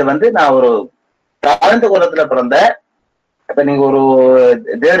 ஆனால் இது நான் ஒரு தாழ்ந்த குலத்துல பிறந்த, இப்ப நீங்க ஒரு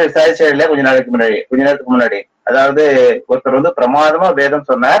தேவரை விசாரிச்ச கொஞ்ச நேரத்துக்கு முன்னாடி அதாவது ஒருத்தர் பிரமாதமா வேதம்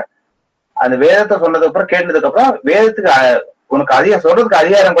சொன்னார். அந்த வேதத்தை சொன்னதுக்கு அப்புறம் கேட்டதுக்கு அப்புறம் வேதத்துக்கு உனக்கு சொல்றதுக்கு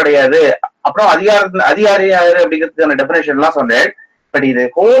அதிகாரம் கிடையாது, அப்புறம் அதிகாரி யாரு அப்படிங்கிறதுக்கான டெபினேஷன் எல்லாம் சொன்னேன். பட் இது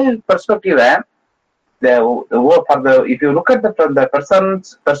whole perspective, if you look at from the person's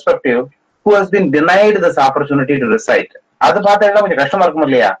perspective who has been denied this opportunity to recite, அது பார்த்தா கொஞ்சம் கஷ்டமா இருக்கும்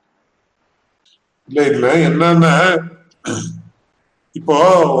இல்லையா? இல்ல என்னன்னா, இப்போ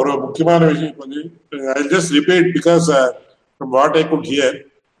ஒரு முக்கியமான விஷயம் கொஞ்சம் I just repeat because from what I could hear,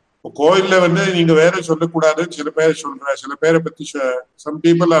 கோயில்ல நீங்க வேற சொல்லக்கூடாதுன்னு சில பேர் சொல்ற, சில பேரை பத்தி some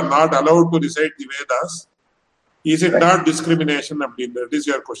people are not allowed to recite the Vedas. Is it not discrimination அப்படின்னு? That is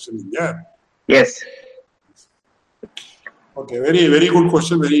your question, yeah? Yes. Okay, very very good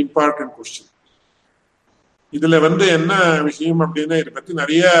question, very important question. இதுல என்ன விஷயம் அப்படின்னா, இதை பத்தி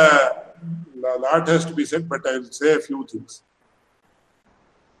நிறைய lot has to be said, but I will say a few things.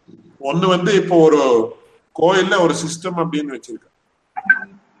 ஒன்னு இப்போ ஒரு கோயில்ல ஒரு சிஸ்டம் அப்படின்னு வச்சிருக்க,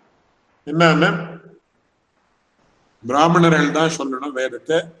 என்னன்னா பிராமணர்கள் தான் சொல்லணும்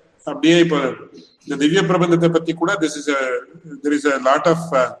வேதத்தை. அப்படியே இப்போ இந்த திவ்ய பிரபந்தத்தை பத்தி கூட there is a lot of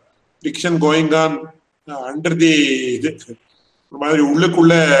friction going on under the ஒரு மாதிரி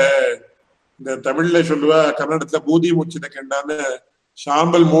உள்ளுக்குள்ள, இந்த தமிழ்ல சொல்லுவா, கன்னடத்துல பூதி முச்சித கண்டான்னு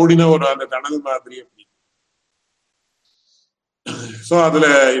சாம்பல் மூடின ஒரு அந்த தணல் மாதிரி அப்படி. சோ அதுல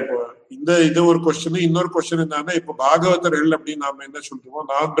இப்போ இது ஒரு கொஸ்டின். இன்னொரு கொஸ்டின் என்னன்னா, இப்போ பாகவதர்கள் அப்படின்னு நாம என்ன சொல்றோம்,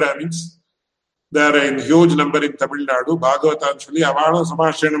 non Brahmins there in huge number in Tamil Nadu. பாகவதான்னு சொல்லி அவளும்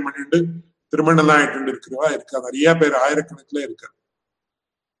சமாஷேனம் பண்ணிட்டு திருமணம் ஆயிட்டு இருக்கிறவா இருக்கா, நிறைய பேர் ஆயிரக்கணக்கில் இருக்கா.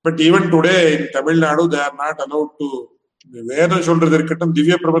 But even today in Tamil Nadu they are not allowed to, வேதம் சொல்றது இருக்கட்டும்,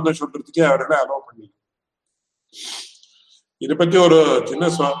 திவ்ய பிரபந்தம் சொல்றதுக்கே அவர்களை அலோவ் பண்ணல. இதை பத்தி ஒரு சின்ன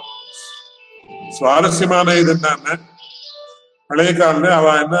சுவாரஸ்யமான இது என்னன்னா, பழைய கால அவ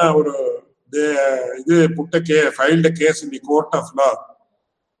ஒரு இது filed case in the court of law.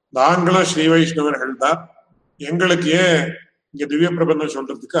 நாங்களும் ஸ்ரீ வைஷ்ணவர்கள் தான், எங்களுக்கு ஏன் இங்க திவ்ய பிரபந்தம்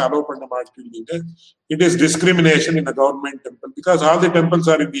சொல்றதுக்கு அலோவ் பண்ண மாட்டேங்க? It is discrimination in the government temple because all the temples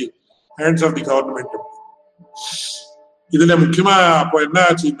are in the hands of the government temple. இதுல முக்கியமா அப்போ என்ன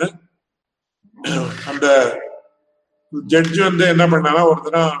ஆச்சுன்னா, அந்த ஜட்ஜ் என்ன பண்ணானா, ஒரு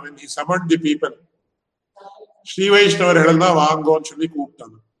தினம் when he summoned the people, Sri வைஷ்ணவர்கள் தான் வாங்கோன்னு சொல்லி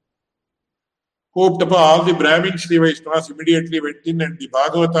கூப்பிட்டாங்க. கூப்பிட்டப்போ all the Brahmin Shri Vaishnavas immediately went in and the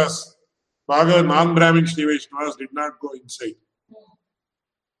Bhagavad non-Brahmin Sri Vaishnavas did not go inside.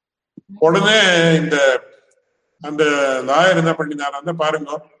 உடனே அந்த லாயர் என்ன பண்ணினாரா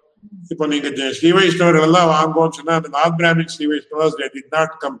பாருங்க, இப்போ நீங்க ஸ்ரீ வைஷ்ணவர்கள் எல்லாம் வாங்கோன்னு சொன்னா அந்த நான் Brahmin Shri Vaishnavas they did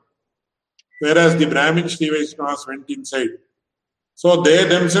not come, whereas the Brahmin Sri Vaishnavas went inside. So they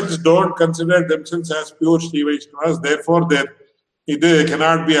themselves don't consider themselves as pure Sri Vaishnavas, therefore இது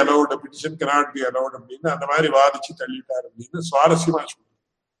cannot be allowed, a petition cannot be allowed அப்படின்னு அந்த மாதிரி வாதிச்சு தள்ளிட்டார் அப்படின்னு சுவாரஸ்யமா சொல்லுங்க.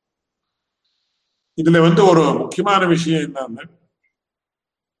 இதுல ஒரு முக்கியமான விஷயம் என்னன்னா,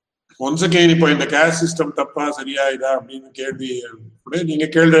 ஒன்ஸ் அகெயின் இப்போ இந்த கேஸ்ட் சிஸ்டம் தப்பா சரியா இதா அப்படின்னு கேள்வி நீங்க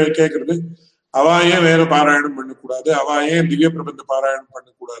கேட்கறது, அவா ஏன் வேற பாராயணம் பண்ணக்கூடாது, அவா ஏன் திவ்ய பிரபந்த பாராயணம்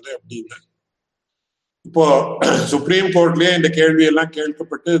பண்ணக்கூடாது அப்படின்னு. இப்போ சுப்ரீம் கோர்ட்லயே இந்த கேள்வி எல்லாம்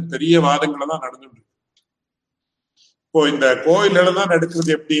கேட்கப்பட்டு பெரிய வாதங்கள் எல்லாம் நடந்துட்டு. இப்போ இந்த கோயில்கள் தான்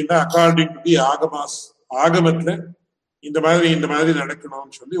நடக்கிறது எப்படின்னா, அக்கார்டிங் டு தி ஆகமத்துல இந்த மாதிரி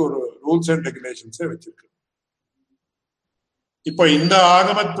நடக்கணும்னு சொல்லி ஒரு ரூல்ஸ் அண்ட் ரெகுலேஷன்ஸை வச்சிருக்கு. இப்போ இந்த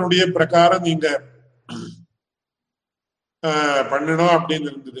ஆகமத்தினுடைய பிரகாரம் நீங்க பண்ணணும்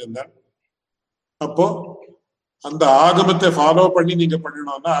அப்படின்னு இருந்தது. அப்போ அந்த ஆகமத்தை ஃபாலோ பண்ணி நீங்க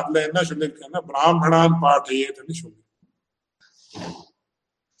பண்ணணும்னா அதுல என்ன சொல்லியிருக்காங்கன்னா, பிராமணான் பாட்டையேன்னு சொல்லி.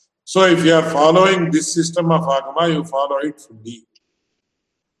 So if you are following this system of agama, you follow it fully.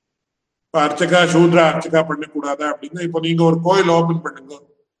 Archaka சூத்ரா அர்ச்சகா பண்ணக்கூடாதா அப்படின்னா, இப்போ நீங்க ஒரு கோயில் ஓபன் பண்ணுங்க,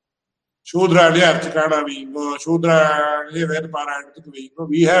 சூத்ராலேயே அர்ச்சகாடா வையுங்க, சூத்ராலேயே வேத பாராயணத்துக்கு வையுங்க,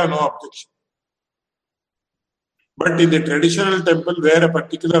 we have no objection. But in the traditional temple where a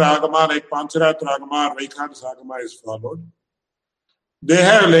particular agama like Pancharatra agama or Vaikhansa agama is followed, they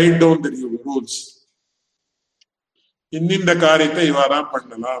have laid down the rules. இந்த காரியத்தை இவாதான்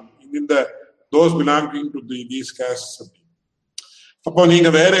பண்ணலாம், இந்த those belonging to these castes. அப்போ நீங்க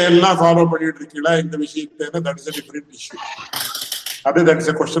வேற எல்லாம் follow பண்ணிட்டு இருக்கீங்களா இந்த விஷயத்தை, that is a different issue. That is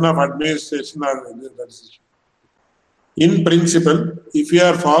a question of administration or that is issue. In principle, if you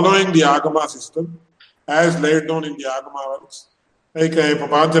are following the agama system as laid down in the agama works, like இப்போ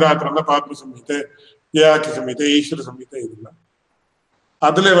Pancharatram பாத்ம சம்ஹிதை, yaki சம்ஹிதை, ஈஸ்வர சம்ஹிதை, இதெல்லாம்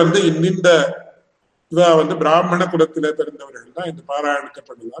அதுல இந்த இவ பிராமண குலத்தில பிறந்தவர்கள் தான் இந்த பாராயணத்தை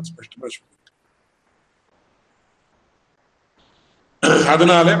பண்ணலாம் ஸ்பஷ்டமா சொல்லி.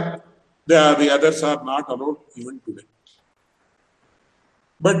 அதனால the others are not allowed even today.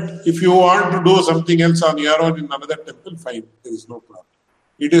 But if you want to do something else on your own in another temple, fine, there is no problem.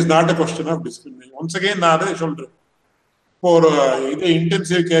 It is not a question of discrimination. Once again, நான் அதை சொல்றேன். ஒரு இது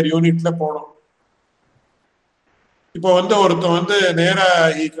intensive care யூனிட்ல போனோம். இப்போ ஒருத்தன் நேரா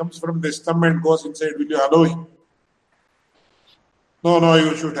he comes from this thumb and goes inside, will you allow him? No,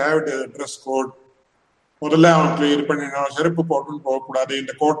 you should have the dress code. முதல்ல அவன் கிளியர் பண்ணிடணும், செருப்பு போட்டுன்னு போகக்கூடாது,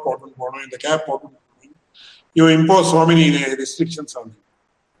 இந்த கோட் போட்டுன்னு போகணும், இந்த கேப் போட்டுன்னு போகணும். You impose so many restrictions on him.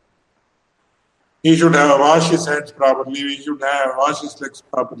 He should have wash his hands properly, he should have wash his legs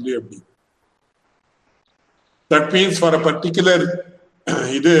properly. That means for a particular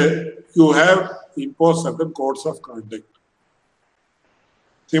you have imposed certain codes of conduct.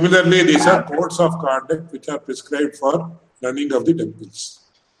 Similarly, these are codes of conduct which are prescribed for running of the temples.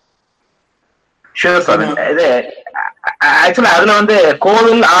 Sure, sir. ஆக்சுவலா அதுல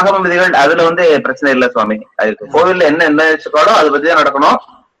கோவில் ஆகம விதிகள் அதுல பிரச்சனை இல்லை சுவாமி. கோவில்ல என்ன வச்சுக்கோடோ அதை பத்தி தான் நடக்கணும்.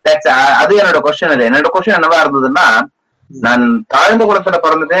 அது என்னோட கொஸ்டின். அது என்னோட கொஸ்டின் என்னவா இருந்ததுன்னா, நான் தாழ்ந்த குலத்துல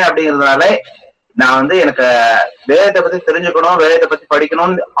பிறந்துட்டேன் அப்படிங்கிறதுனால நான் எனக்கு வேதத்தை பத்தி தெரிஞ்சுக்கணும், வேதத்தை பத்தி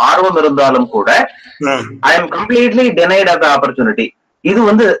படிக்கணும்னு ஆர்வம் இருந்தாலும் கூட I am completely denied of the opportunity.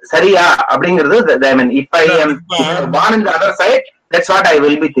 இது சரியா அப்படிங்கிறது if I am born in the other side, that's what I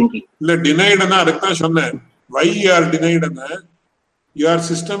will be thinking. இல்ல டினைட்னா அதுக்கு தான் சொன்னேன். Why you are denied? Your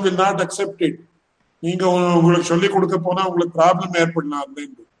system will not accept it. நீங்க உங்களுக்கு சொல்லி கொடுக்க போனா உங்களுக்கு ப்ராப்ளம் ஏற்படலாம்.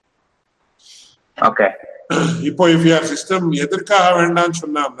 ஓகே, இப்போ if your system எதற்காக வேண்டாம்னு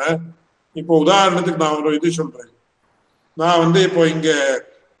சொன்னாம, இப்போ உதாரணத்துக்கு நான் ஒரு இது சொல்றேன். நான் இப்போ இங்க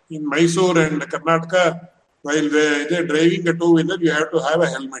in Mysore and Karnataka, while driving a two-wheeler, you have to have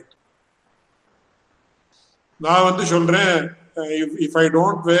a helmet. நான் சொல்றேன், if I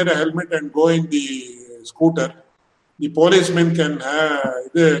don't wear a helmet and go in the scooter, the policeman can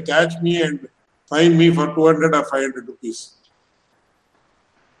catch me and fine me for 200 or 500 rupees.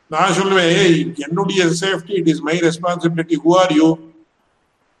 நான் சொல்லுவேன், என்னுடைய safety, it is my responsibility. Who are you?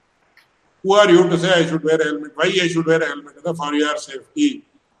 Who are you to say I should wear a helmet? Why I should wear a helmet? For your safety.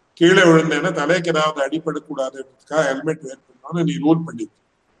 கீழே விழுந்தேன்னா தலைக்கு ஏதாவது அடிப்படக்கூடாதுன்றதுக்காக helmet வேர் பண்ணணும்னு நீ rule பண்ணிட்டு.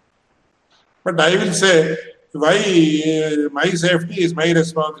 But I will say, why my safety is my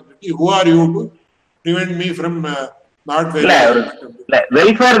responsibility. Who are you to prevent me from not wearing a helmet?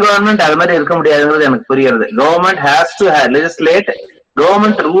 Welfare government அது மாதிரி இருக்க முடியாதுங்கிறது எனக்கு புரியுது. Government has to legislate.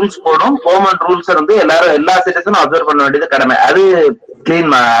 Government rules போடும். Government rules எல்லாரும் எல்லா சிட்டிசனும் observe பண்ண வேண்டியது கடமை. அது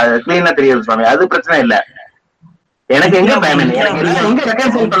கிளீனா தெரியுது சுவாமி. அது பிரச்சனை இல்லை. எனக்கு எங்க எங்க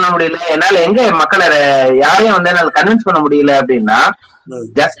ரெக்கன்சைல் பண்ண முடியல, என்னால எங்க மக்களை யாரையும் என்னால கன்வின்ஸ் பண்ண முடியல அப்படின்னா,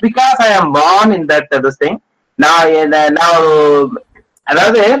 just because I am born in that this thing. நான்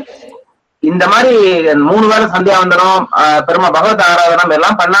அதாவது இந்த மாதிரி 3 வேளை சந்தியாவந்தனம், பெருமா பகவத் ஆராதனம்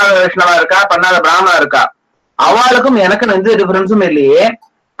எல்லாம் பண்ணாத வைஷ்ணவா இருக்கா, பண்ணாத பிராமணா இருக்கா, அவளுக்கும் எனக்கு எந்த டிஃபரன்ஸும் இல்லையே.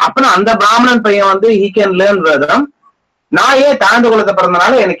 அப்புறம் அந்த பிராமணன் பையன் he can learn வேதம். நான் ஏன் தாழ்ந்த குலத்தை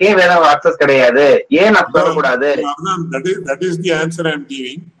பிறந்தனால எனக்கு ஏன் வேதம் அக்சஸ் கிடையாது, ஏன் நான் சொல்லக்கூடாது? That is the answer I am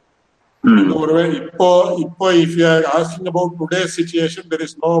giving. இப்போ if you are asking about today's situation, there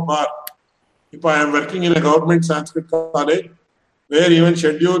is no bar. If I am working in a government Sanskrit college where even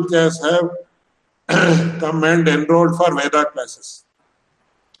scheduled castes have come and enrolled for Veda classes.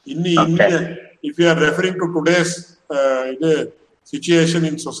 If you are referring to today's situation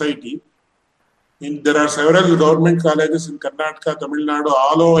in society, there are several government colleges in Karnataka, Tamil Nadu,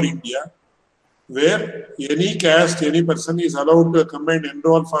 all over India, where any caste, any person is allowed to come and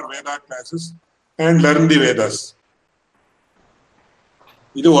enroll for Veda classes and learn the Vedas.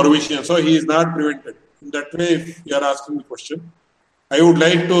 This is one விஷயம். So he is not prevented. In that way, if you are asking the question, I would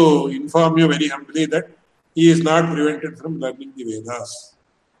like to inform you very humbly that he is not prevented from learning the Vedas.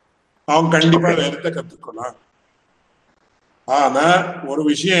 அவன் கண்டிப்பா வேதத்தை கத்துக்கலாம். ஆனா ஒரு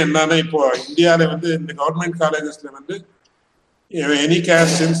விஷயம் என்னன்னா, இப்போ இந்தியால இந்த கவர்மெண்ட் காலேஜஸ்ல any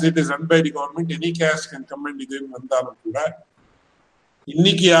caste, since it is run by the government, any caste can come and இது வந்தாலும் கூட,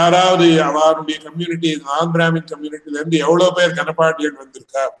 இன்னைக்கு யாராவது அவருடைய கம்யூனிட்டி, நான் பிராமின் கம்யூனிட்டில இருந்து எவ்வளவு பேர் கனப்பாட்டியல்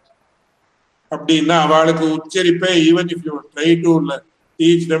வந்திருக்கா அப்படின்னா, அவளுக்கு உச்சரிப்பே, even if you try to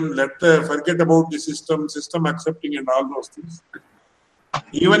teach them, forget about the system accepting and all those things.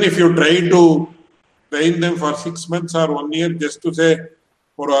 Even if you try to train them for 6 months or 1 year just to say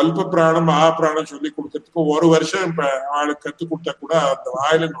ஒரு அல்ப பிராணம் மகா பிராணம் சொல்லி கொடுக்கறதுக்கு 1 வருஷம் அவளுக்கு கத்து கொடுத்தா கூட அந்த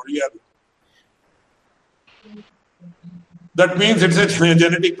வாயில நுழையாது. That means it's a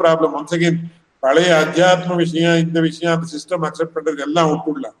genetic problem. Once again, பழைய அத்தியாத்ம விஷயம், இந்த விஷயம், அந்த சிஸ்டம் அக்செப்ட் பண்றது எல்லாம்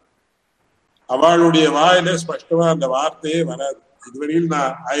விட்டுடலாம். அவளுடைய வாயில ஸ்பஷ்டமா அந்த வார்த்தையே வராது. இதுவரையில்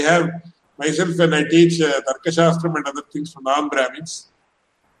I have myself, when I teach Tarkashastram and other things for non-Brahmins,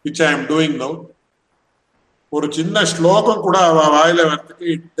 which I am doing now, ஒரு சின்ன ஸ்லோகம் கூட அவ வாயில வரதுக்கு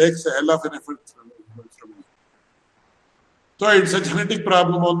it takes a hell of an effort from me. So it's a genetic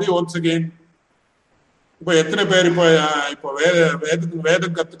problem only. Once again, இப்போ எத்தனை பேர் இப்போ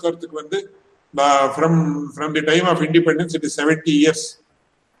வேதம் கத்துக்கிறதுக்கு வந்து from the time of independence it is 70 years.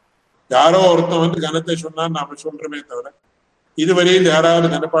 யாரோ ஒருத்தன் வந்து கனத்தை சொன்னா நாம சொல்றோமே தவிர இதுவரையில் யாராவது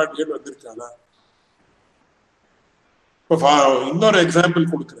கனப்பாட்டிகள் வந்திருக்காளா? இப்போ இன்னொரு எக்ஸாம்பிள்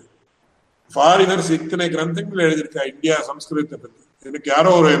கொடுக்குறேன். ஃபாரினர்ஸ் இத்தனை கிரந்தங்கள் எழுதியிருக்கா இந்தியா சம்ஸ்கிருதத்தை பத்தி. எனக்கு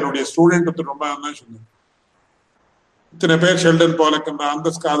யாரோ ஒரு என்னுடைய ஸ்டூடெண்ட் வந்து ரொம்ப தான் சொன்னாங்க. இத்தனை பேர் ஷெல்டன் போலக் அந்த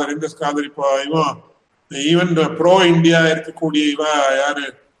ஸ்காலர் இந்த ஸ்காலர், இப்போ இவன் ஈவன் ப்ரோ இந்தியா இருக்கக்கூடிய இவ யாரு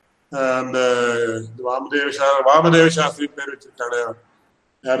அந்த வாமதேவ சாஸ்திரி பேர் வச்சிருக்காரு.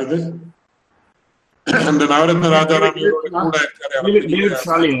 யாருது அந்த நவரத்ன ராஜாராம் கூட இருக்காரு.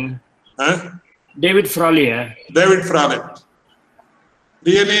 David Frawley.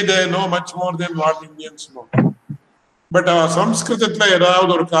 Really they know much more than what Indians know. But சம்ஸ்கிருதத்துல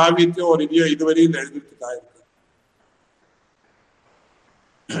ஏதாவது ஒரு காவியத்தையோ ஒரு இதையோ இதுவரையில் எழுதிட்டு இருக்கு.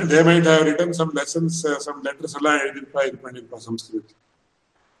 They might have written some lessons, some letters எல்லாம் எழுதிருப்பா இது பண்ணிருப்பா சம்ஸ்கிருதம்.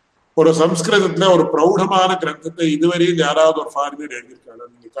 ஒரு சம்ஸ்கிருதத்துல ஒரு பிரௌடமான கிரந்தத்தை இதுவரையில் யாராவது ஒரு ஃபாரினர் எழுதியிருக்காங்க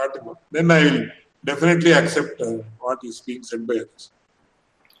நீங்க காட்டுங்க. Then I will definitely accept what is being said by others.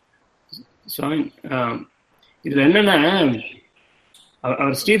 சுவாமி, இதுல என்னன்னா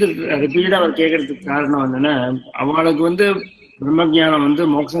அவர் ஸ்ரீதர் ரிப்பீட்டா அவர் கேட்கறதுக்கு காரணம் என்னன்னா அவளுக்கு வந்து பிரம்மஜானம் வந்து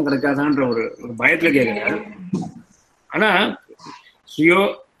மோட்சம் கிடைக்காதான்ற ஒரு பயத்துல கேட்கிறார். ஆனா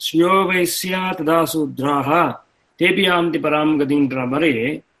ஸ்ரீயோ வைஸ்யா ததா சூத்ராஹா தேபியாந்தி பராம் கதின்ற மாதிரி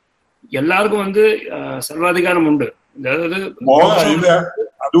எல்லாருக்கும் வந்து சர்வாதிகாரம் உண்டு.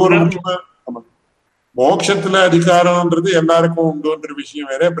 அது ஒரு மோட்சத்துல அதிகாரம்ன்றது எல்லாருக்கும் உண்டுன்ற விஷயம்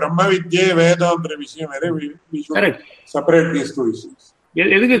வேற, பிரம்ம வித்யே வேதம்ன்ற விஷயம் வேற. Separate these two issues.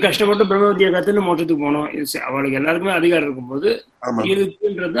 எதுக்கு கஷ்டப்பட்டு பிரம்ம வித்யா கத்துன்னு மோட்சத்துக்கு போனோம்? அவளுக்கு எல்லாருக்குமே அதிகாரம் இருக்கும்போது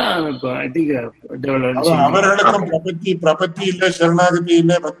அவர்களுக்கும் பிரபத்தி இல்ல, சரணாகதி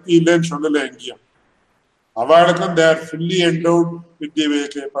இல்ல, பக்தி இல்லன்னு சொல்லல எங்கேயும். அவளுக்கும் they are fully endowed with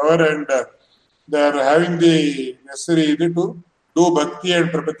the power and they are having the necessary to do bhakti and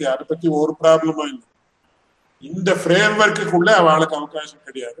prapatti. அதை பத்தி ஒரு ப்ராப்ளமும் இல்லை. இந்த ஃப்ரேம்வொர்க்குள்ள அவளுக்கு அவகாசம்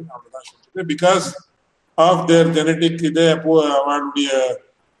கிடையாது. அவ்வளவுதான் சொல்றது. பிகாஸ் ஆஃப் தேர் ஜெனடிக் இது அவளுடைய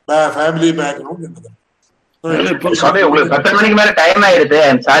ஃபேமிலி பேக்ரவுண்ட் என்னது. உங்களுக்கு 10 மணிக்கு மேல டைம் ஆயிடுது.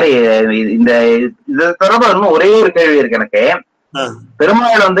 சாரி, இந்த இது தொடர்பா ஒரே ஒரு கேள்வி இருக்கு எனக்கு.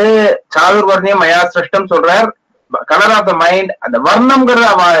 பெருமாள் வந்து சாதுர்வர்ணியம் மயா சிருஷ்டம் சொல்றார், கலர் ஆஃப் த மைண்ட். அந்த வர்ணம்ங்கிறத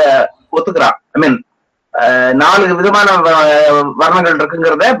அவன் ஒத்துக்கிறான். ஐ மீன் 4 விதமான வர்ணங்கள்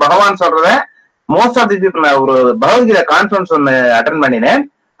இருக்குங்கிறத பகவான் சொல்றத மோஸ்ட் ஆஃப் தி பீப்புள். நான் ஒரு பகவத்கீதை கான்ஃபரன்ஸ் ஒன்னு அட்டென்ட் பண்ணினேன்.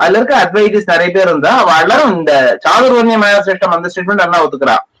 அதுல இருக்க அட்வைட்டிஸ் நிறைய பேர் இருந்தா அவ எல்லாரும் இந்த சாதுர்வர்ணியம் மயா சிருஷ்டம் அந்த ஸ்டேட்மெண்ட் எல்லாம்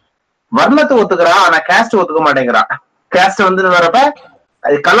ஒத்துக்கிறா. வர்ணத்தை ஒத்துக்கிறா, ஆனா கேஸ்ட் ஒத்துக்க மாட்டேங்கிறா. கேஸ்ட் வந்து வரப்ப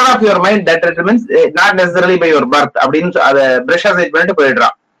colour of your mind that determines not necessarily by your birth அப்படின்னு அதை பிரஷ் அசைட் பண்ணிட்டு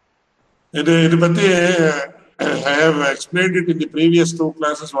போயிடுறான். இது பத்தி I have explained it in the previous 2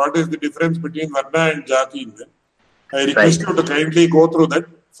 classes. What is the difference between Varna and Jati? I request you to kindly go through that.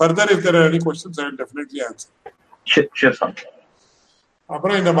 Further, if there are any questions, I will definitely answer. Sure, sir.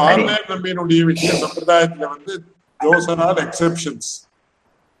 அப்புறம் இந்த மார்னேர் நம்பியினுடைய விஷய சம்பிரதாயத்துல வந்து those are all exceptions.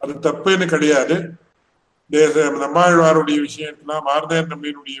 அது தப்புன்னு கிடையாது. நம்மாழ்வாருடைய விஷயம் இருக்கலாம், மார்னேர்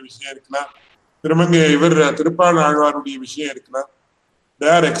நம்பியினுடைய விஷயம் இருக்கலாம், திருப்பாள் ஆழ்வாருடைய விஷயம் இருக்கலாம்.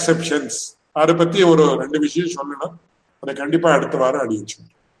 They are exceptions. அதை பத்தி ஒரு 2 விஷயம் சொல்லணும். அதை கண்டிப்பா அடுத்த வாரம் அடிச்சு.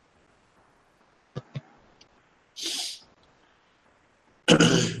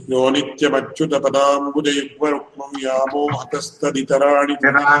 யோ நித்யமச்சுத பதாம்புஜயுக்மருக்மம் யாமோ ஹதஸ்ததிதராணி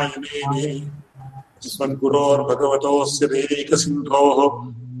ஜனாயனே ஸ்மத்குரோர் பகவதோஸ்ய தேக சிந்தோஹ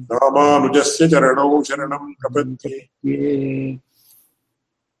ராமானுஜஸ்ய சரணௌ சரணம் பிரபத்யே.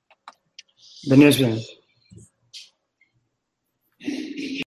 धन्यवाद.